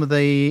extract some of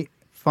the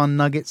fun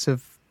nuggets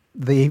of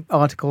the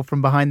article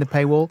from behind the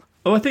paywall?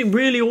 Oh, I think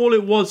really all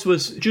it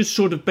was just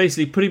sort of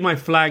basically putting my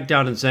flag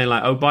down and saying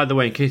like, oh, by the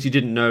way, in case you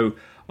didn't know,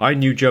 I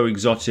knew Joe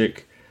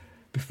Exotic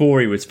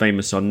before he was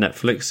famous on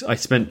Netflix. I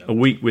spent a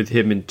week with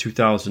him in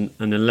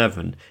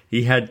 2011.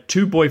 He had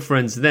 2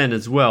 boyfriends then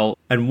as well,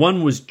 and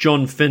one was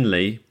John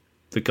Finlay,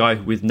 the guy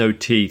with no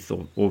teeth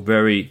or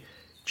very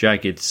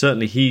jagged.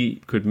 Certainly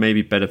he could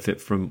maybe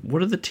benefit from,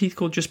 what are the teeth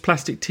called? Just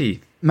plastic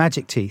teeth?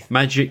 Magic teeth.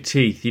 Magic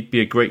teeth. He'd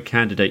be a great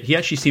candidate. He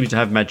actually seems to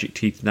have magic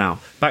teeth now.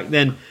 Back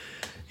then,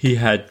 he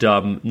had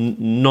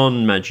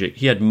non-magic.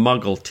 He had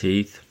muggle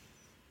teeth.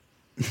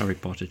 Harry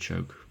Potter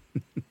joke.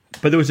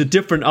 But there was a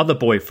different other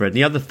boyfriend.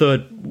 The other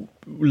third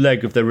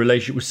leg of their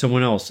relationship was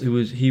someone else.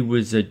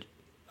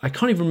 I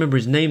can't even remember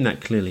his name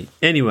that clearly.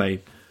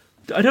 Anyway,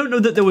 I don't know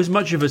that there was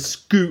much of a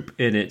scoop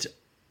in it,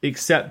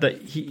 except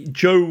that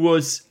Joe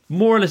was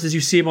more or less, as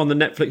you see him on the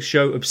Netflix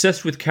show,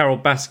 obsessed with Carol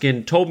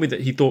Baskin, told me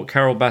that he thought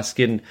Carol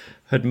Baskin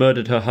had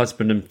murdered her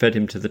husband and fed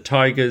him to the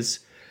tigers.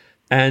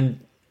 And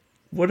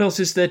what else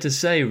is there to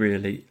say,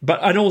 really?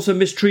 And also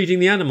mistreating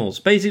the animals.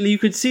 Basically, you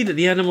could see that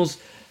the animals,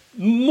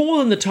 more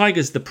than the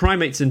tigers, the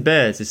primates and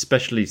bears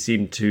especially,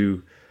 seemed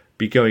to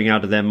be going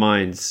out of their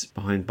minds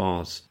behind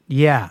bars.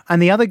 Yeah,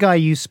 and the other guy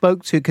you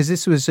spoke to, because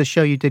this was a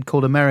show you did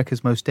called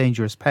America's Most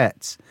Dangerous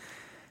Pets,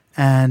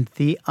 and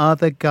the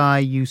other guy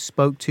you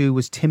spoke to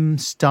was Tim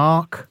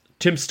Stark.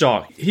 Tim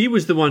Stark. He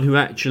was the one who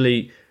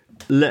actually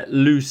let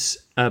loose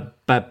a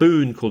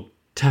baboon called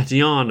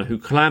Tatiana, who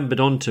clambered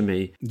onto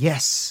me.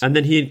 Yes. And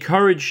then Tim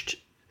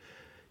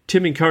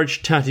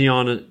encouraged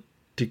Tatiana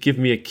to give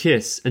me a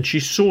kiss, and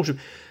she sort of,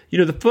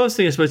 the first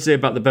thing I'm supposed to say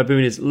about the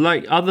baboon is,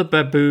 like other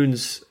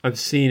baboons I've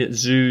seen at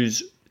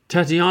zoos,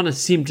 Tatiana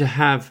seemed to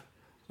have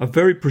a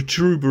very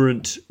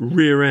protuberant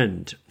rear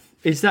end.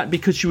 Is that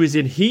because she was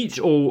in heat,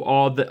 or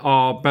are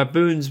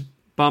baboons'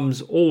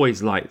 bums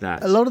always like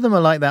that? A lot of them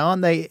are like that,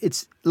 aren't they?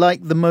 It's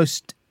like the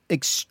most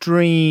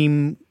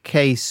extreme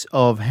case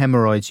of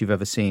hemorrhoids you've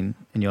ever seen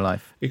in your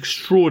life.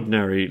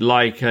 Extraordinary,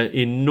 like an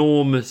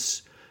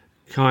enormous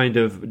kind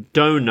of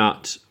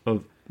donut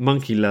of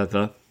monkey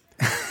leather.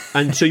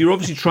 And so you're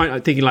obviously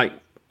thinking like,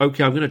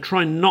 okay, I'm going to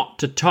try not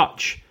to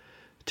touch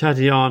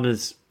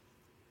Tatiana's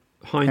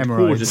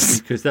hindquarters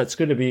because that's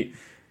going to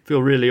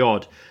feel really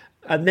odd.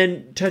 And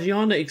then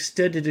Tatiana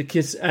extended a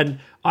kiss, and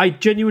I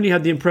genuinely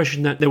had the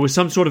impression that there was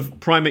some sort of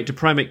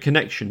primate-to-primate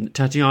connection.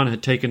 Tatiana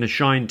had taken a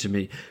shine to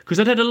me, because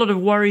I'd had a lot of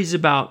worries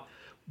about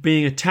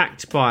being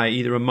attacked by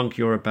either a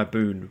monkey or a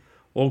baboon.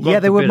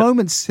 There were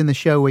moments in the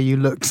show where you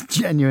looked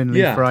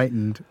genuinely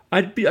frightened.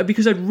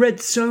 Because I'd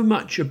read so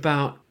much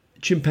about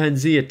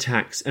chimpanzee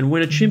attacks, and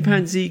when a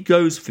chimpanzee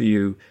goes for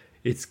you,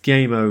 it's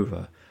game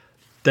over.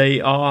 They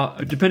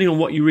are, depending on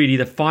what you read,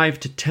 either 5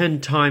 to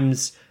 10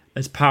 times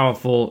as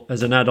powerful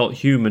as an adult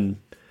human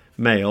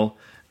male,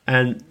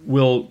 and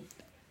will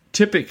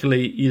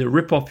typically either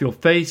rip off your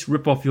face,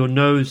 rip off your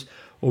nose,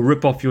 or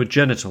rip off your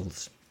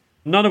genitals.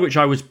 None of which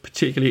I was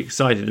particularly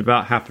excited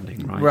about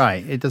happening, right?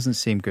 Right, it doesn't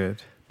seem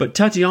good. But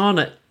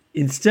Tatiana,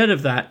 instead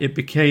of that, it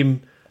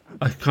became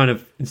a kind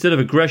of, instead of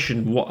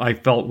aggression, what I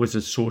felt was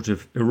a sort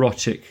of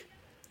erotic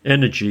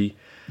energy,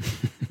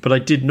 but I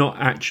did not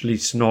actually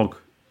snog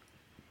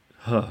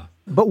her.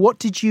 But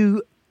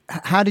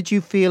how did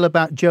you feel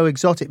about Joe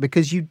Exotic?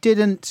 Because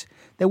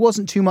there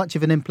wasn't too much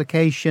of an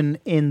implication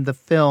in the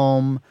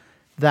film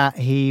that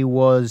he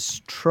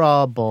was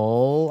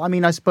trouble. I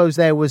mean, I suppose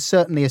there was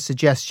certainly a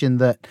suggestion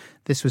that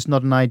this was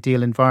not an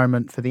ideal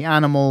environment for the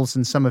animals,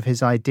 and some of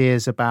his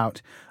ideas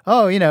about,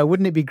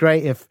 wouldn't it be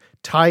great if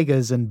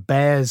tigers and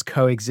bears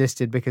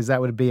coexisted, because that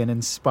would be an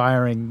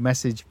inspiring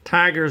message.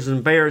 Tigers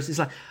and bears.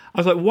 I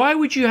was like, why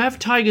would you have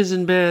tigers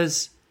and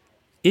bears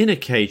in a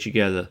cage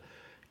together?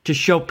 To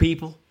show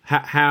people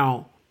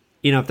how,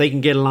 if they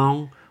can get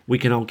along, we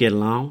can all get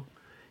along.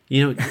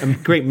 A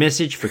great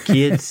message for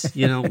kids.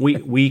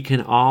 We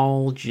can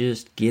all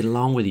just get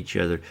along with each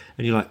other.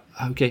 And you're like,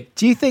 okay.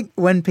 Do you think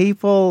when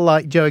people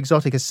like Joe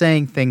Exotic are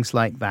saying things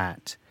like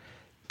that,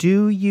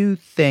 do you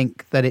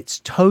think that it's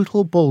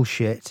total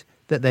bullshit,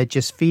 that they're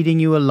just feeding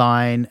you a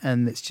line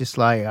and it's just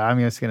like, I'm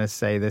just going to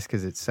say this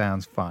because it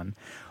sounds fun?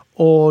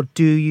 Or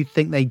do you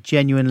think they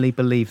genuinely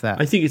believe that?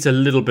 I think it's a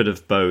little bit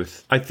of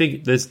both. I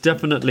think there's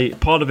definitely,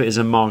 part of it is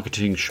a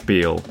marketing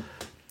spiel.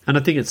 And I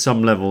think at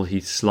some level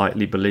he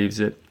slightly believes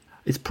it.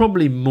 It's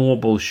probably more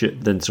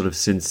bullshit than sort of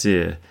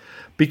sincere.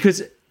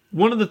 Because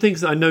one of the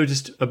things that I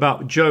noticed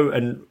about Joe,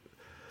 and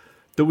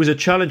that was a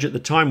challenge at the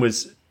time,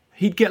 was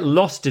he'd get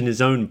lost in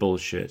his own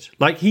bullshit.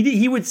 Like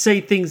he would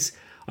say things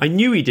I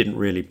knew he didn't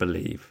really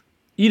believe.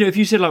 If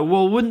you said like,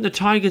 well, wouldn't the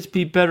tigers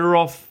be better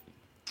off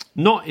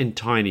not in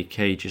tiny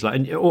cages.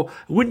 Or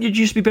wouldn't you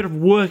just be better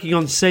working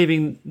on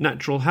saving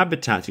natural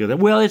habitats? You go,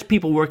 well, there's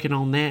people working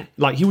on that.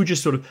 Like, he would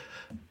just sort of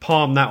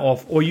palm that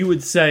off. Or you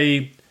would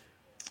say,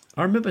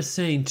 I remember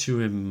saying to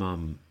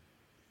him,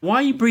 why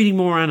are you breeding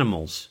more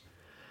animals?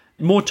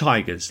 More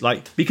tigers?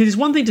 Because it's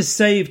one thing to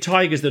save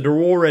tigers that are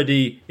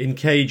already in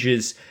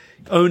cages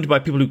owned by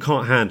people who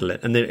can't handle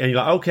it. And you're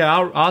like, okay,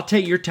 I'll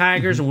take your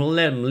tigers and we'll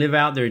let them live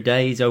out their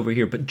days over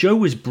here. But Joe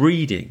was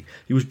breeding.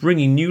 He was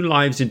bringing new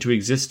lives into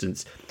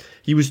existence.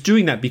 He was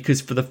doing that because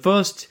for the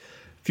first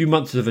few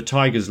months of a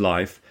tiger's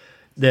life,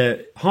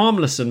 they're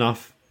harmless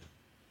enough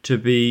to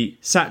be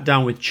sat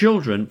down with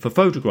children for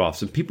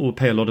photographs, and people will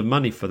pay a lot of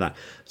money for that.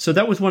 So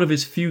that was one of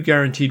his few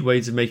guaranteed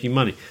ways of making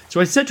money.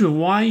 So I said to him,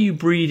 why are you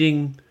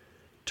breeding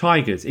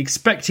tigers?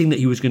 Expecting that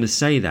he was going to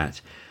say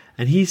that.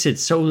 And he said,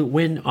 so that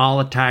when all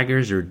the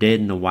tigers are dead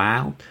in the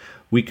wild,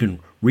 we can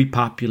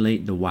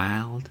repopulate the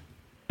wild.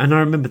 And I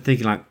remember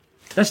thinking,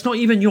 that's not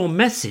even your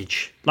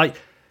message.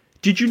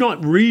 Did you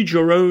not read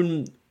your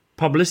own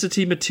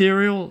publicity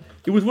material?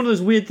 It was one of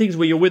those weird things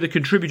where you're with a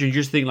contributor and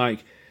you just think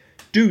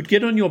dude,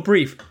 get on your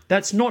brief.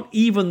 That's not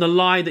even the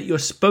lie that you're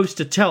supposed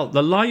to tell.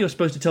 The lie you're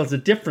supposed to tell is a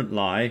different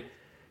lie.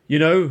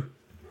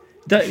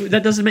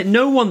 That doesn't make...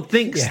 No one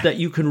thinks that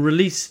you can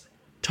release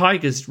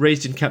tigers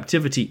raised in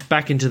captivity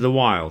back into the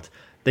wild.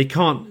 They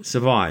can't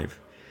survive.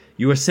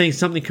 You are saying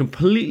something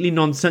completely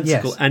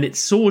nonsensical, and it's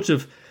sort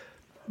of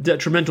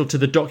detrimental to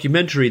the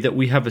documentary that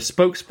we have a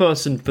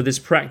spokesperson for this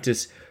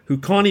practice who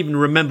can't even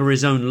remember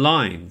his own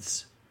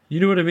lines. You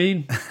know what I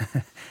mean?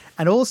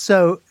 And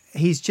also,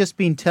 he's just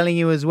been telling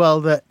you as well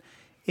that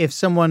if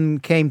someone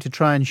came to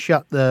try and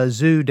shut the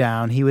zoo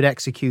down, he would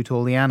execute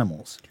all the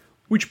animals.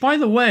 Which, by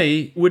the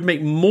way, would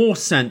make more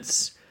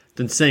sense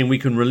than saying we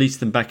can release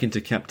them back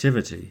into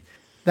captivity.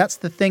 That's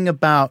the thing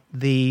about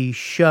the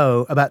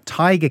show, about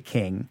Tiger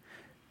King,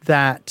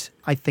 that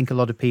I think a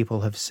lot of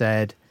people have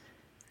said,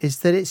 is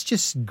that it's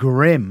just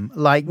grim.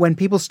 When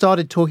people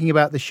started talking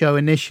about the show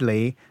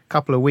initially, a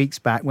couple of weeks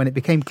back, when it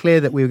became clear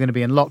that we were going to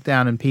be in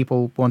lockdown and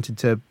people wanted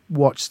to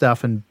watch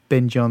stuff and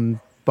binge on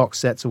box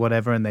sets or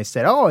whatever, and they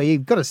said, oh,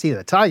 you've got to see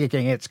the Tiger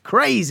King, it's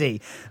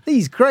crazy.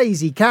 These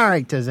crazy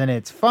characters, and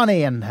it's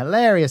funny and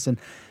hilarious. And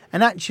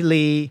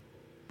actually,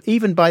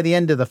 even by the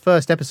end of the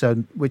first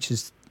episode, which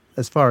is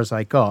as far as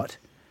I got,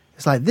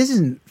 it's this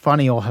isn't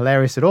funny or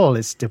hilarious at all.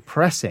 It's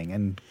depressing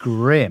and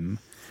grim.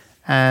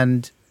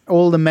 And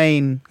all the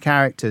main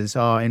characters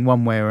are, in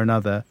one way or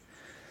another,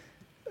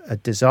 a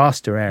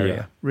disaster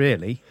area,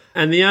 really.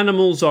 And the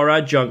animals are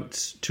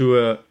adjuncts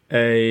to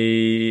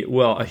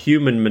a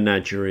human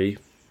menagerie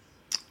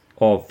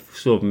of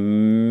sort of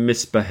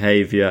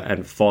misbehavior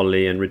and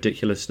folly and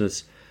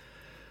ridiculousness.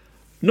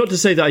 Not to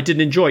say that I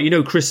didn't enjoy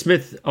it. Chris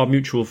Smith, our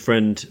mutual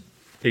friend,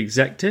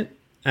 exec'd it.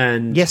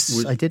 And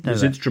I did know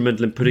was that.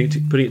 Instrumental in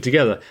putting it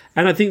together.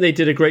 And I think they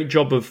did a great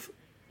job of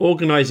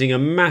organising a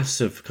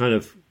massive kind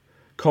of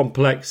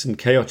complex and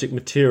chaotic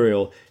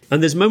material.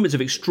 And there's moments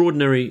of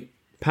extraordinary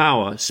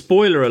power.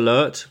 Spoiler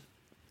alert,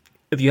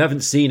 if you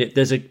haven't seen it,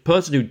 there's a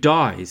person who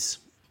dies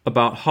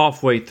about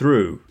halfway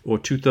through or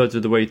 2/3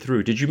 of the way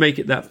through. Did you make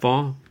it that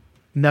far?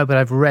 No, but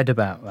I've read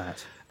about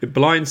that. It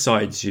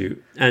blindsides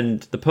you,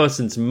 and the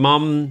person's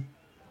mum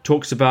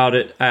talks about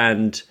it,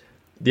 and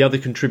the other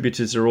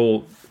contributors are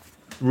all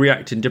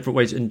react in different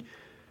ways. And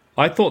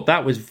I thought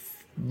that was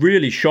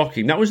really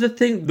shocking. That was the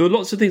thing. There were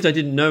lots of things I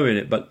didn't know in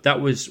it, but that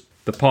was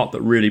the part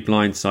that really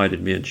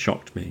blindsided me and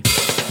shocked me.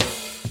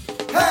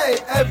 Hey,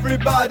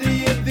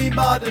 everybody in the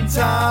modern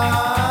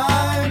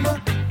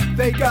time,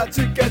 they got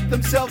to get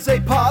themselves a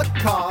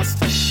podcast.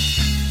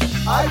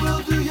 I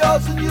will do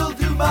yours and you'll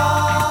do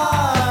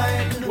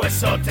mine. We're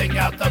sorting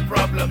out the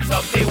problems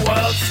of the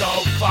world so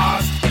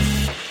fast.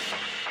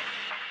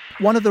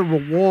 One of the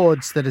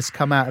rewards that has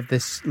come out of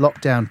this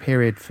lockdown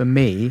period for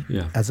me,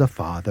 as a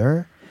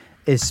father,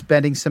 is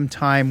spending some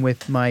time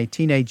with my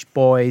teenage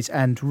boys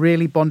and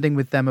really bonding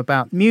with them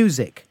about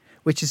music,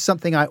 which is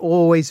something I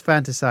always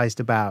fantasized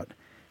about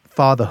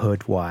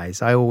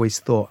fatherhood-wise. I always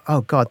thought,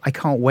 oh God, I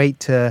can't wait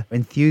to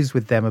enthuse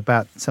with them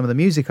about some of the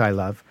music I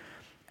love.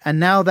 And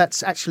now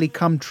that's actually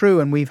come true,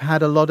 and we've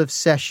had a lot of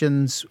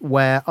sessions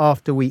where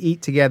after we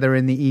eat together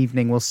in the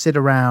evening, we'll sit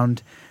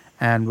around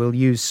and we'll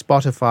use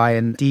Spotify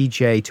and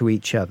DJ to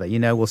each other.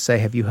 We'll say,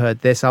 have you heard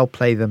this? I'll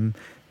play them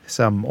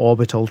some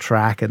Orbital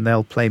track and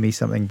they'll play me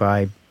something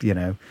by,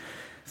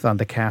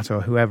 Thundercat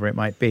or whoever it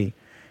might be.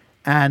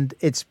 And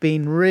it's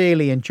been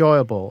really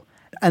enjoyable.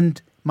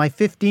 And my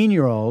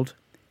 15-year-old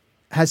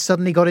has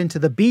suddenly got into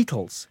the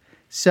Beatles.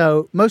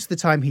 So most of the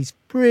time he's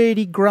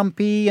pretty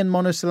grumpy and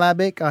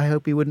monosyllabic, I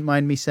hope he wouldn't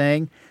mind me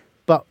saying.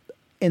 But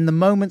in the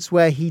moments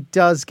where he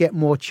does get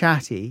more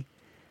chatty,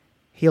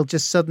 he'll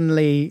just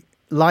suddenly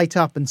light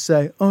up and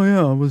say, oh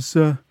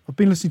yeah, I've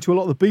been listening to a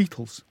lot of the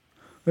Beatles.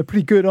 They're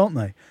pretty good, aren't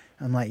they?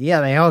 I'm like, yeah,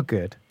 they are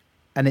good.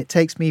 And it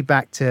takes me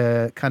back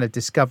to kind of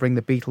discovering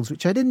the Beatles,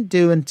 which I didn't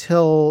do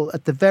until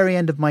at the very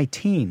end of my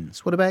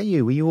teens. What about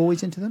you? Were you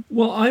always into them?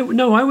 Well, I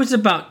was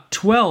about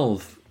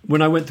 12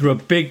 when I went through a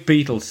big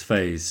Beatles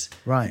phase.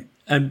 Right.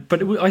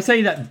 I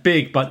say that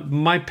big, but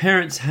my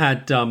parents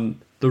had the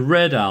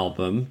Red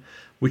album,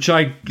 which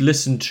I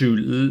listened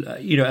to,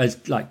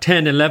 as like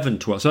 10, 11,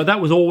 12. So that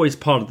was always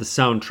part of the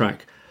soundtrack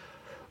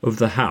of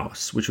the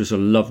house, which was a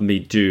Love Me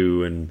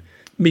Do and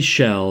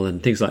Michelle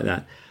and things like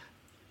that.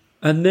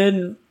 And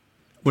then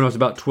when I was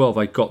about 12,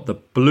 I got the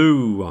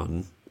blue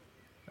one,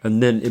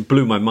 and then it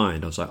blew my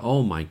mind. I was like,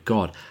 oh my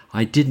God,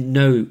 I didn't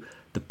know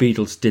the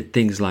Beatles did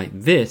things like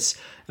this.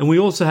 And we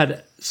also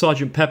had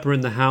Sgt. Pepper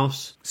in the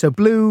house. So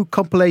Blue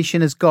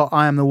compilation has got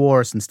I Am the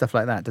Walrus and stuff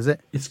like that, does it?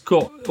 It's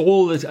got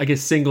all the, I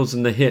guess, singles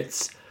and the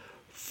hits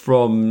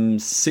from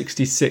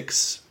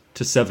 66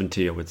 to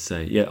 70, I would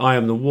say. Yeah, I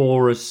Am the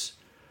Walrus,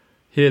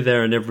 Here,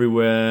 There and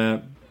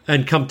Everywhere,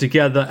 and Come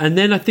Together. And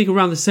then I think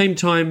around the same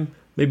time,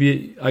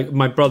 maybe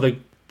my brother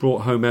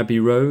brought home Abbey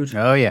Road.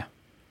 Oh, yeah.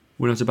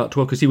 When I was about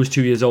 12, because he was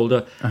 2 years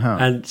older. Uh-huh.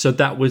 And so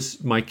that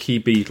was my key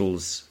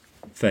Beatles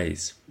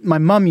phase. My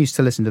mum used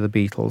to listen to the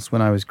Beatles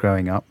when I was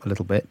growing up a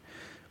little bit,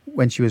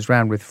 when she was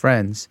round with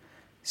friends.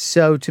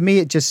 So to me,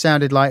 it just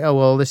sounded like, oh,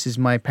 well, this is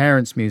my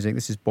parents' music.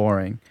 This is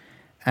boring.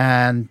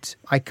 And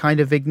I kind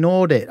of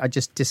ignored it. I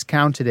just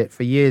discounted it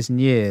for years and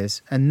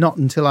years. And not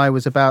until I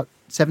was about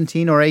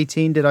 17 or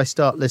 18 did I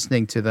start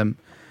listening to them,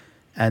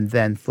 and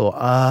then thought,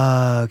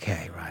 oh,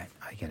 okay, right,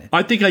 I get it.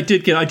 I think I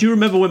did get it. I do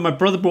remember when my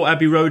brother brought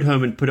Abbey Road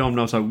home and put it on, and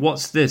I was like,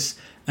 what's this?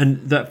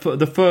 And that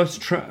the first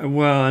track,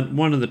 well,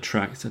 one of the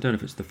tracks, I don't know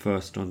if it's the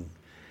first one,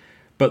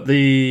 but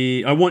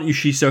the I Want You,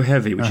 She's So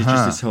Heavy, which is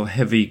just this whole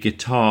heavy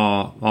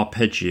guitar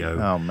arpeggio.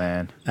 Oh,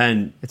 man.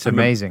 And it's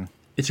amazing.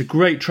 It's a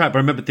great track, but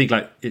I remember thinking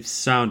like it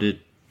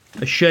sounded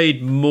a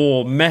shade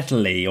more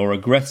metally or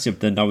aggressive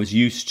than I was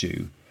used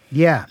to.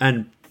 Yeah.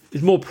 And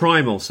it's more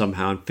primal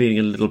somehow, and feeling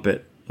a little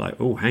bit like,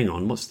 oh, hang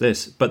on, what's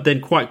this? But then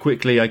quite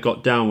quickly I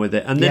got down with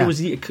it. And then it was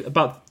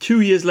about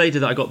 2 years later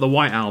that I got the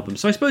White Album.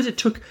 So I suppose it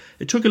took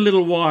a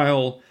little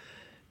while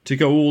to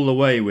go all the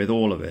way with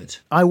all of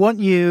it. I Want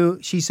You,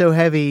 She's So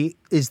Heavy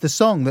is the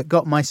song that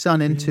got my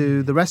son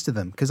into the rest of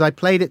them, because I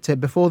played it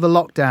before the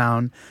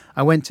lockdown.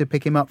 I went to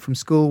pick him up from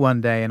school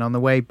one day, and on the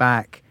way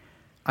back,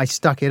 I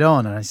stuck it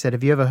on and I said,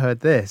 have you ever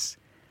heard this?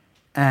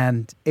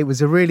 And it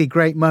was a really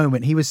great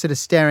moment. He was sort of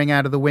staring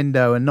out of the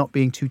window and not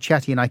being too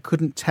chatty, and I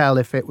couldn't tell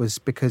if it was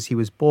because he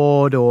was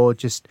bored or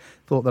just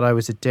thought that I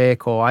was a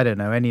dick, or I don't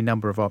know, any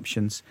number of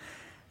options.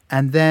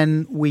 And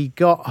then we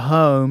got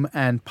home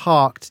and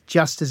parked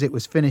just as it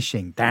was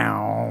finishing.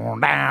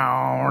 Down,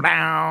 down,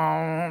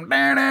 down,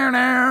 down, down,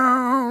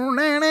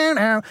 down, down,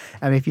 down.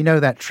 And if you know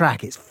that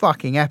track, it's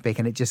fucking epic,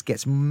 and it just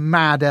gets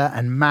madder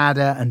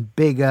and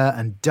bigger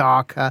and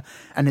darker.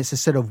 And it's a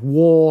sort of a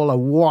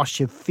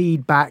wash of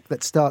feedback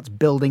that starts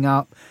building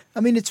up. I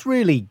mean, it's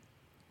really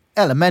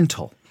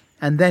elemental.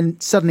 And then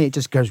suddenly it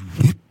just goes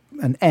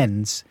and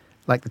ends,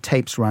 like the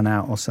tapes run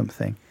out or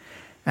something.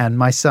 And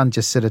my son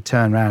just sort of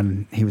turned around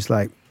and he was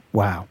like,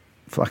 wow,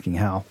 fucking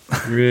hell.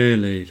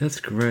 Really? That's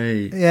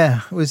great.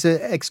 Yeah, it was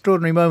an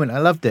extraordinary moment. I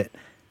loved it.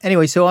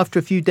 Anyway, so after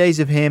a few days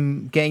of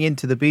him getting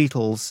into the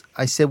Beatles,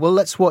 I said, well,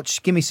 let's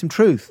watch Gimme Some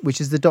Truth, which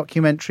is the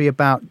documentary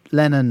about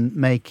Lennon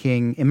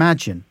making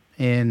Imagine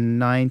in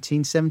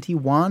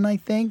 1971, I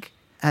think.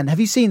 And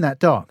have you seen that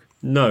doc?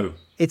 No.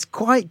 It's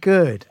quite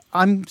good.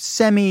 I'm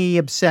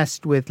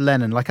semi-obsessed with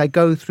Lennon. Like, I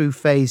go through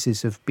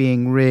phases of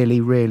being really,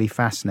 really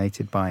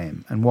fascinated by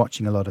him and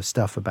watching a lot of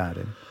stuff about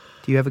him.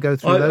 Do you ever go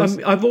through those?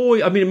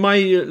 My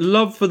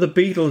love for the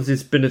Beatles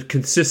has been a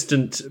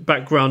consistent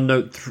background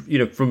note,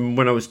 from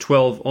when I was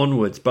 12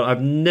 onwards. But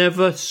I've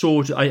never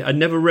I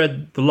never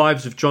read The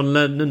Lives of John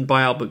Lennon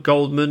by Albert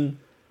Goldman.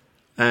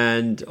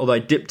 And although I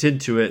dipped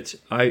into it,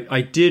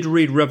 I did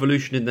read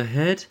Revolution in the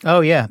Head.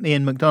 Oh, yeah,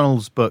 Ian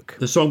McDonald's book.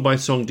 The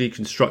song-by-song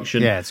deconstruction.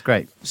 Yeah, it's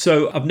great.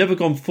 So I've never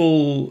gone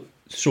full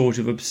sort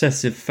of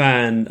obsessive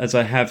fan as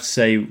I have,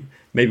 say,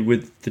 maybe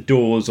with The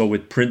Doors or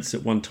with Prince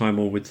at one time,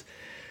 or with,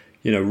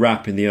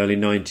 rap in the early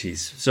 90s.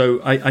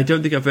 So I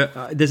don't think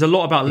there's a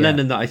lot about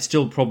Lennon that I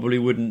still probably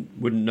wouldn't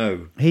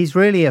know. He's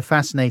really a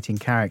fascinating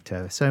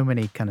character. So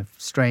many kind of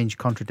strange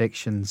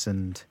contradictions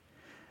and...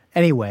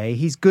 Anyway,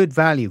 he's good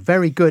value,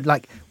 very good.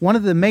 Like, one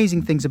of the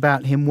amazing things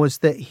about him was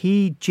that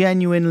he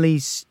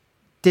genuinely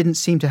didn't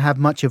seem to have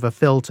much of a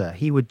filter.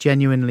 He would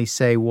genuinely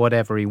say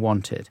whatever he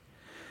wanted.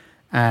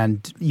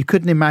 And you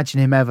couldn't imagine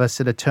him ever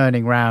sort of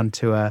turning around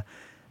to a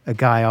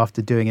guy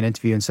after doing an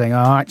interview and saying,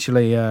 oh,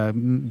 actually,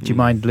 do you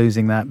mind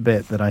losing that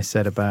bit that I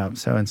said about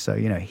so-and-so?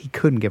 He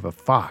couldn't give a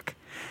fuck.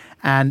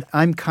 And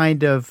I'm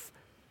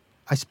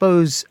I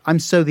suppose I'm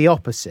so the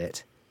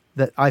opposite,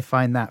 that I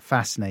find that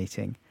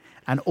fascinating.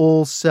 And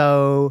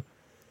also,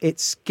 it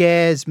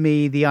scares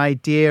me, the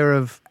idea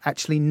of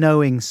actually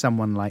knowing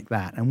someone like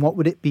that. And what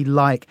would it be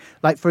like?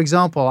 Like, for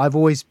example, I've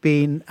always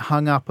been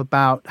hung up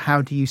about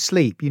How Do You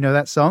Sleep? You know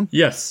that song?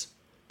 Yes.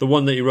 The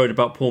one that you wrote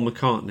about Paul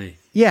McCartney.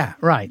 Yeah,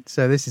 right.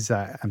 So this is,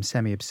 I'm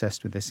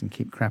semi-obsessed with this and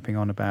keep crapping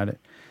on about it.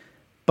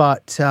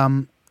 But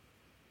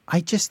I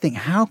just think,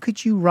 how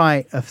could you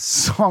write a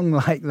song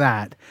like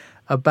that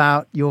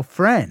about your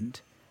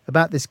friend,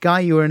 about this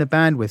guy you were in a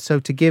band with? So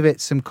to give it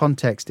some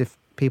context, if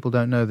people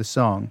don't know the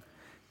song,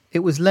 It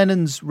was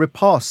Lennon's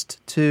riposte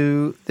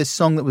to this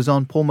song that was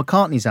on Paul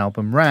McCartney's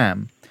album,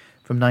 Ram,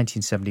 from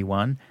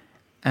 1971.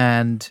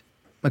 And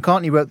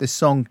McCartney wrote this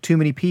song, Too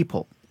Many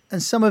People.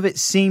 And some of it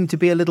seemed to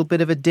be a little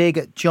bit of a dig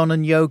at John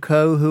and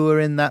Yoko, who were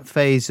in that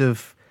phase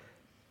of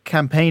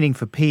campaigning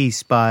for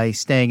peace by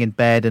staying in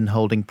bed and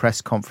holding press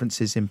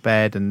conferences in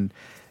bed and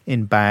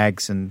in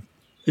bags. And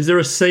is there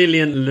a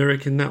salient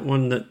lyric in that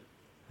one that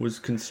was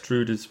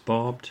construed as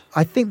barbed?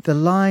 I think the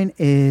line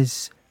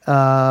is,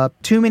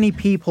 too many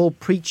people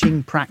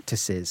preaching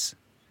practices.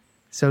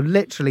 So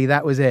literally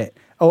that was it.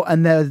 Oh,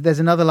 and there's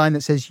another line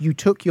that says, you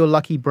took your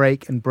lucky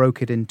break and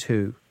broke it in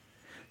two.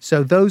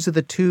 So those are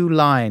the two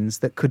lines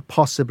that could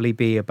possibly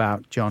be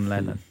about John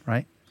Lennon,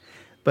 right?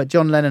 But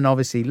John Lennon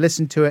obviously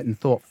listened to it and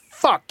thought,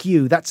 fuck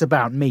you, that's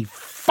about me.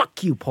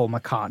 Fuck you, Paul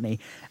McCartney.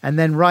 And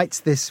then writes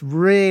this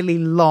really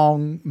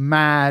long,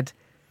 mad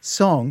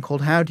song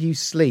called How Do You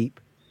Sleep,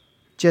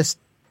 just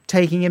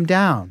taking him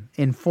down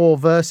in 4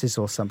 verses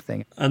or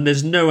something. And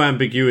there's no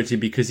ambiguity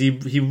because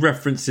he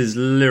references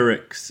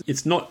lyrics.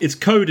 It's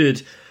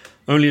coded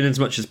only in as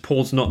much as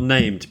Paul's not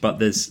named, but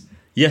there's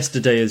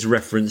yesterday is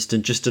referenced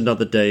and just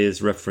another day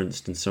is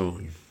referenced and so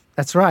on.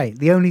 That's right.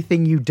 The only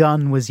thing you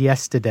done was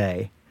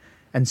yesterday.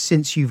 And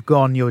since you've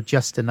gone, you're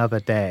just another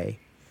day.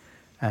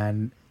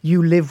 And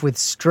you live with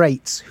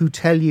straights who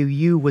tell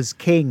you was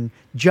king.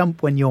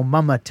 Jump when your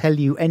mama tell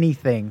you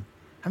anything.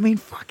 I mean,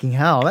 fucking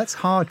hell, that's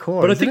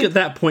hardcore. But I think at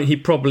that point he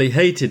probably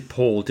hated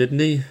Paul, didn't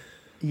he?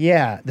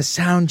 Yeah, the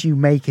sound you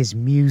make is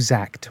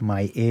music to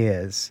my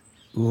ears.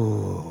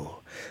 Ooh.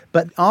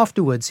 But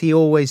afterwards, he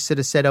always sort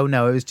of said, oh,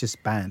 no, it was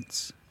just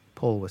Bants.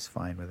 Paul was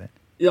fine with it.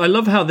 I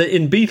love how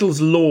in Beatles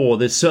lore,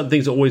 there's certain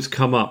things that always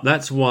come up.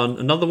 That's one.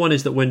 Another one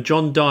is that when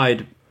John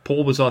died,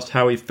 Paul was asked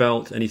how he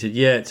felt, and he said,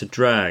 yeah, it's a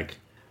drag.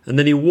 And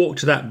then he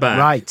walked that back.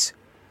 Right.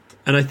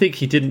 And I think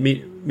he didn't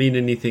mean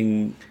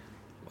anything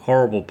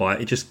horrible by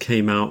it. It just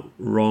came out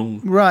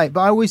wrong. Right,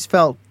 but I always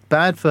felt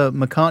bad for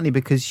McCartney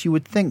because you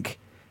would think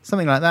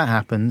something like that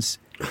happens.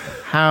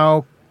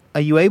 How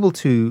are you able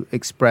to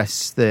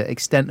express the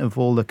extent of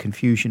all the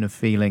confusion of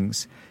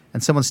feelings?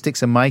 And someone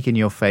sticks a mic in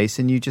your face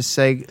and you just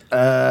say,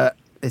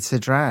 it's a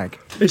drag.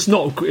 It's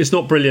not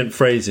brilliant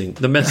phrasing.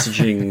 The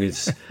messaging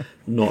is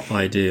not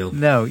ideal.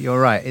 No, you're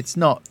right. It's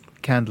not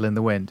candle in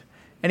the wind.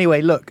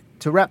 Anyway, look,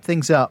 to wrap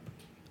things up,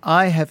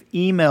 I have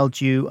emailed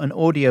you an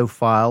audio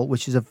file,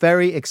 which is a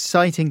very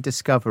exciting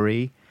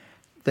discovery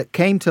that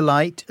came to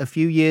light a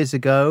few years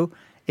ago.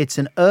 It's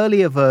an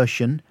earlier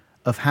version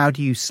of How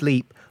Do You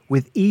Sleep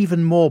with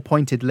even more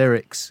pointed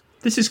lyrics.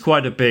 This is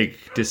quite a big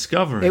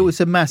discovery. It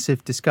was a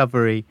massive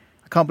discovery.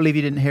 I can't believe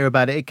you didn't hear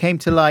about it. It came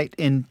to light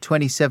in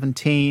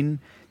 2017.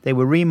 They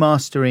were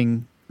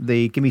remastering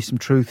the Give Me Some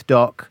Truth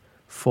doc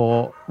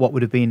for what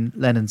would have been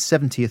Lennon's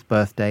 70th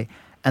birthday.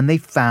 And they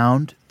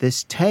found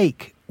this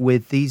take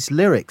with these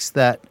lyrics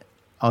that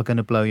are going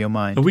to blow your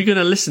mind. Are we going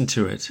to listen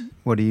to it?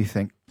 What do you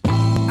think?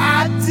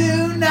 I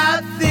do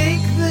not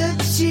think the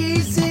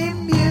cheesy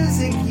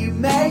music you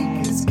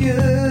make is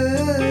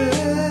good.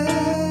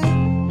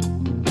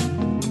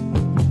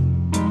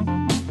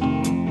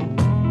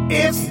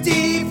 If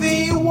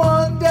Stevie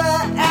Wonder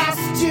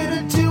asked you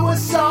to do a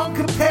song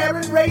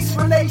comparing race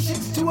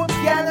relations to a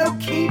piano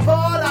keyboard,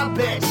 I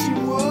bet you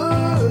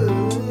would.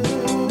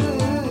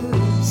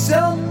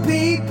 Some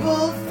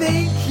people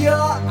think your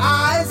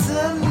eyes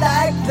are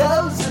like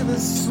those of a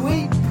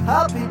sweet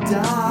puppy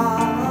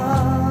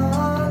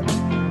dog,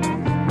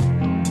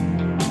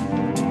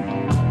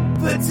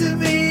 but to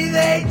me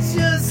they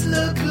just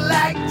look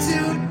like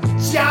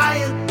 2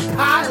 giant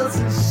piles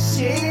of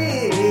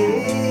shit.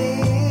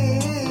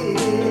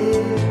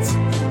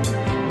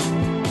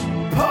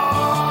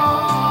 Paul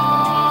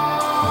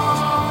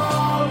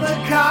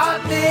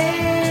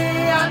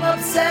McCartney, I'm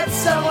upset,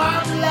 so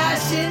I'm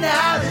lashing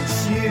out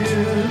at you.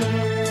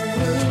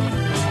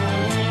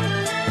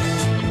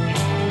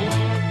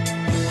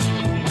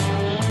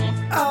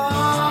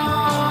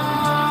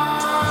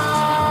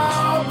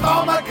 Oh,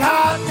 Paul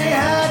McCartney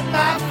hurt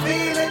my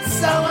feelings,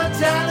 so I'm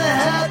trying to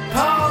hurt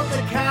Paul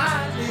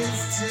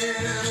McCartney's too.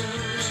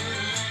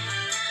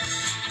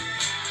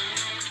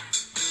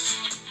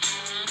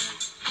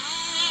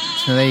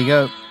 So there you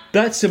go.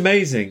 That's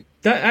amazing.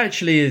 That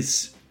actually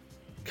is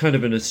kind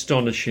of an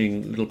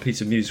astonishing little piece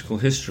of musical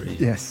history.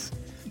 Yes.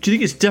 Do you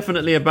think it's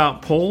definitely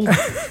about Paul?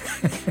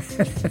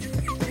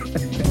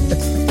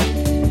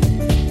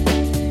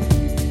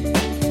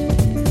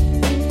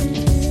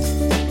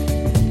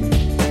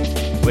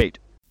 Wait.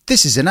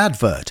 This is an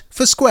advert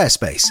for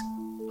Squarespace.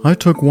 I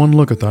took one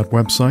look at that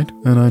website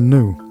and I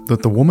knew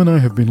that the woman I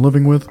have been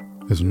living with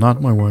is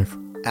not my wife.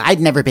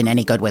 I'd never been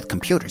any good with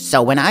computers,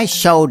 so when I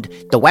showed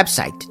the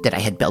website that I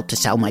had built to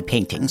sell my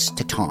paintings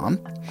to Tom,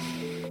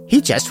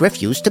 he just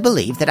refused to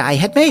believe that I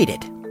had made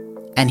it.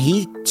 And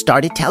he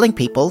started telling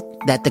people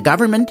that the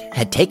government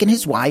had taken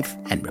his wife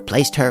and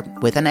replaced her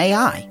with an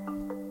AI.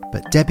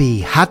 But Debbie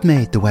had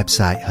made the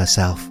website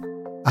herself.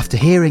 After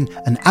hearing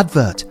an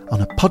advert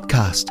on a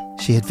podcast,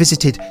 she had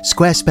visited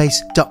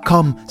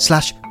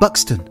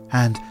squarespace.com/Buxton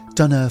and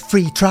done a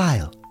free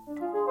trial.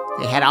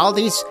 They had all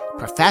these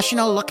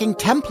professional-looking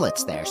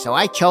templates there. So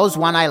I chose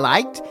one I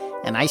liked,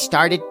 and I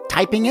started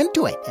typing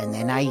into it. And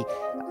then I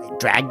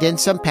dragged in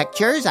some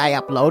pictures. I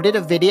uploaded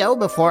a video.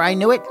 Before I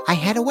knew it, I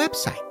had a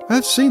website.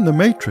 I've seen The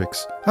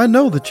Matrix. I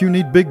know that you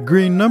need big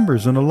green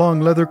numbers and a long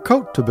leather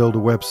coat to build a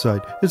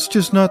website. It's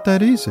just not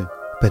that easy.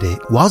 But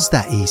it was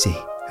that easy.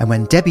 And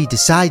when Debbie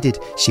decided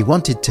she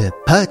wanted to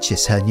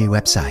purchase her new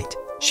website,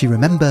 she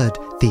remembered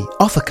the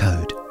offer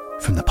code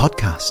from the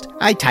podcast.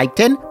 I typed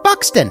in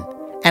Buxton,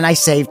 and I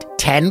saved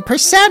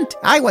 10%.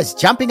 I was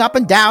jumping up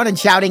and down and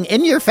shouting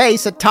in your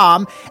face at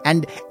Tom,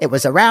 and it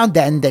was around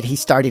then that he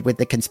started with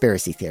the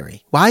conspiracy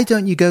theory. Why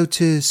don't you go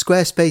to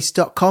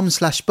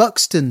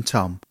squarespace.com/Buxton,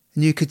 Tom?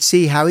 And you could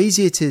see how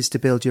easy it is to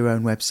build your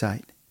own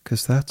website.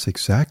 Because that's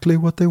exactly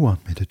what they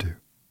want me to do.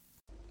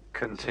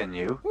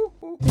 Continue.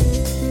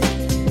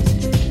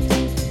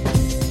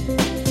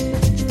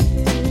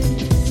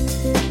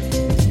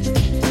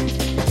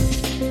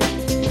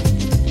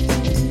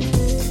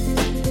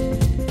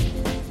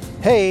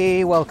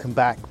 Hey, welcome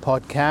back,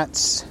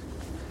 Podcats.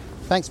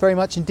 Thanks very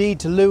much indeed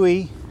to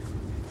Louis.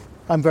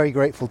 I'm very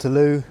grateful to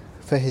Lou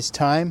for his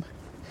time.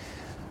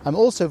 I'm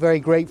also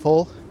very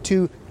grateful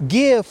to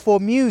Gear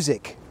for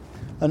Music,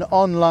 an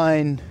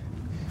online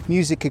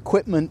music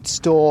equipment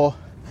store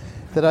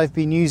that I've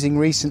been using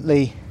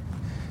recently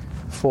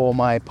for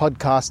my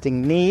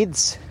podcasting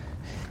needs,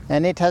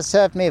 and it has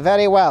served me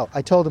very well.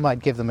 I told them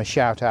I'd give them a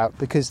shout out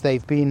because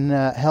they've been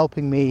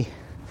helping me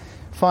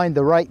find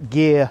the right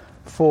gear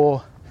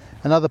for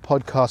another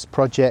podcast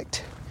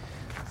project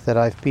that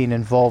I've been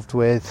involved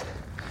with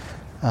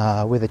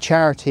a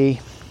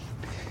charity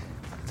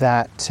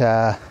that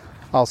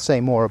I'll say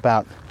more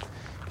about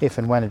if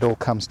and when it all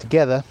comes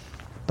together.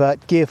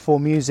 But Gear for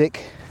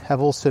Music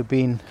have also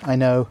been, I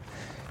know,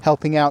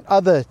 helping out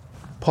other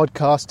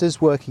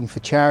podcasters working for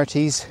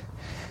charities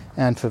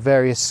and for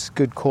various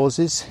good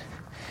causes.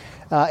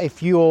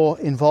 If you're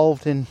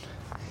involved in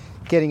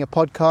getting a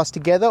podcast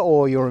together,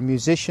 or you're a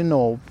musician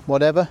or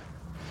whatever,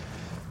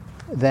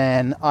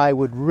 then I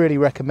would really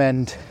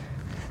recommend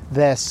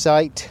their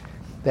site.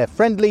 They're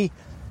friendly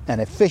and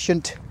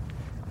efficient,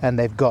 and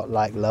they've got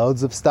like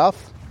loads of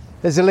stuff.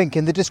 There's a link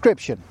in the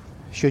description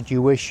should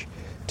you wish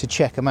to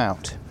check them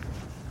out.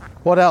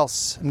 What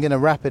else? I'm going to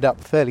wrap it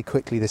up fairly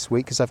quickly this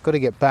week because I've got to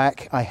get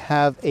back. I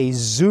have a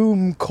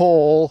Zoom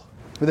call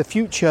with a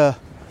future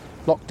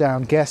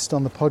lockdown guest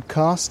on the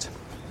podcast.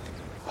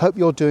 Hope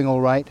you're doing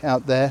all right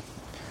out there.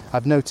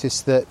 I've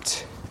noticed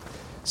that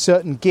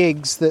certain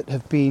gigs that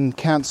have been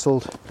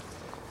cancelled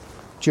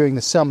during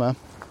the summer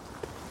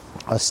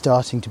are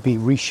starting to be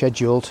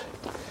rescheduled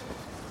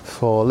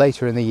for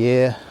later in the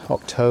year,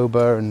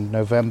 October and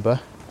November.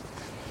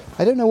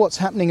 I don't know what's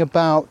happening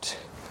about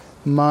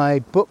my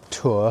book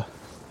tour.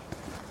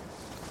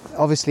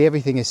 Obviously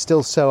everything is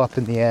still so up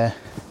in the air.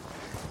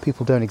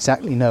 People don't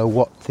exactly know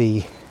what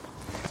the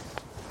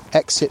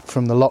exit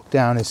from the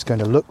lockdown is going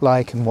to look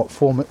like and what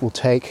form it will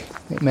take.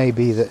 It may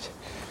be that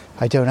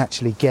I don't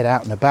actually get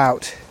out and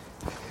about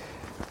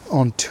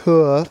on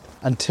tour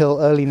until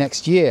early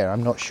next year.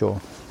 I'm not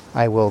sure.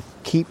 I will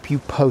keep you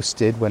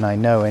posted when I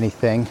know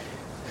anything.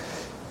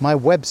 My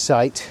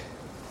website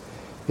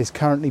is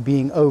currently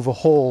being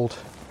overhauled,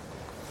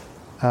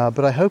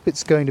 but I hope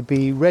it's going to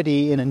be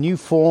ready in a new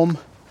form,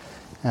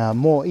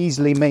 more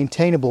easily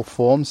maintainable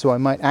form, so I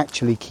might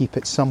actually keep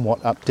it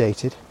somewhat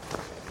updated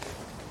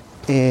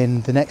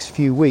in the next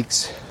few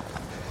weeks.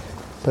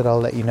 But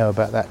I'll let you know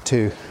about that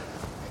too.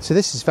 So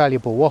this is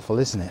valuable waffle,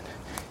 isn't it?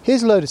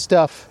 Here's a load of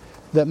stuff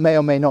that may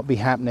or may not be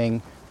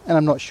happening, and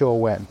I'm not sure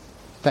when.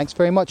 Thanks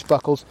very much,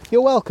 Buckles.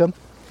 You're welcome.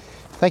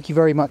 Thank you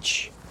very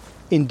much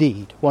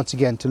indeed, once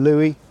again, to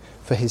Louis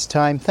for his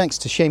time. Thanks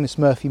to Seamus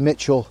Murphy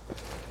Mitchell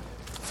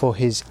for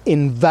his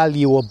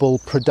invaluable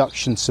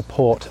production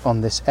support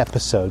on this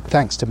episode.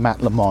 Thanks to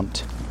Matt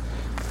Lamont,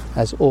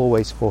 as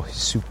always, for his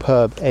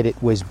superb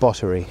edit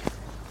whiz-bottery.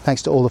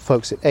 Thanks to all the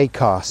folks at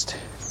Acast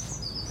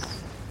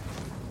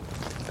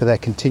for their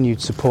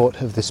continued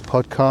support of this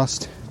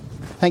podcast.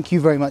 Thank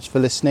you very much for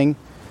listening.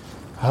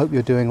 I hope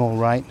you're doing all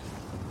right.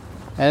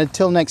 And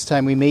until next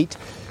time we meet,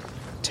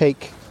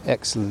 take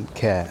excellent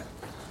care.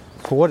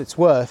 For what it's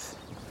worth,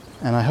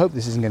 and I hope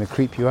this isn't going to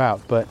creep you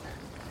out, but,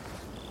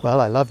 well,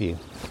 I love you.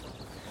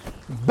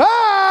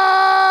 Bye!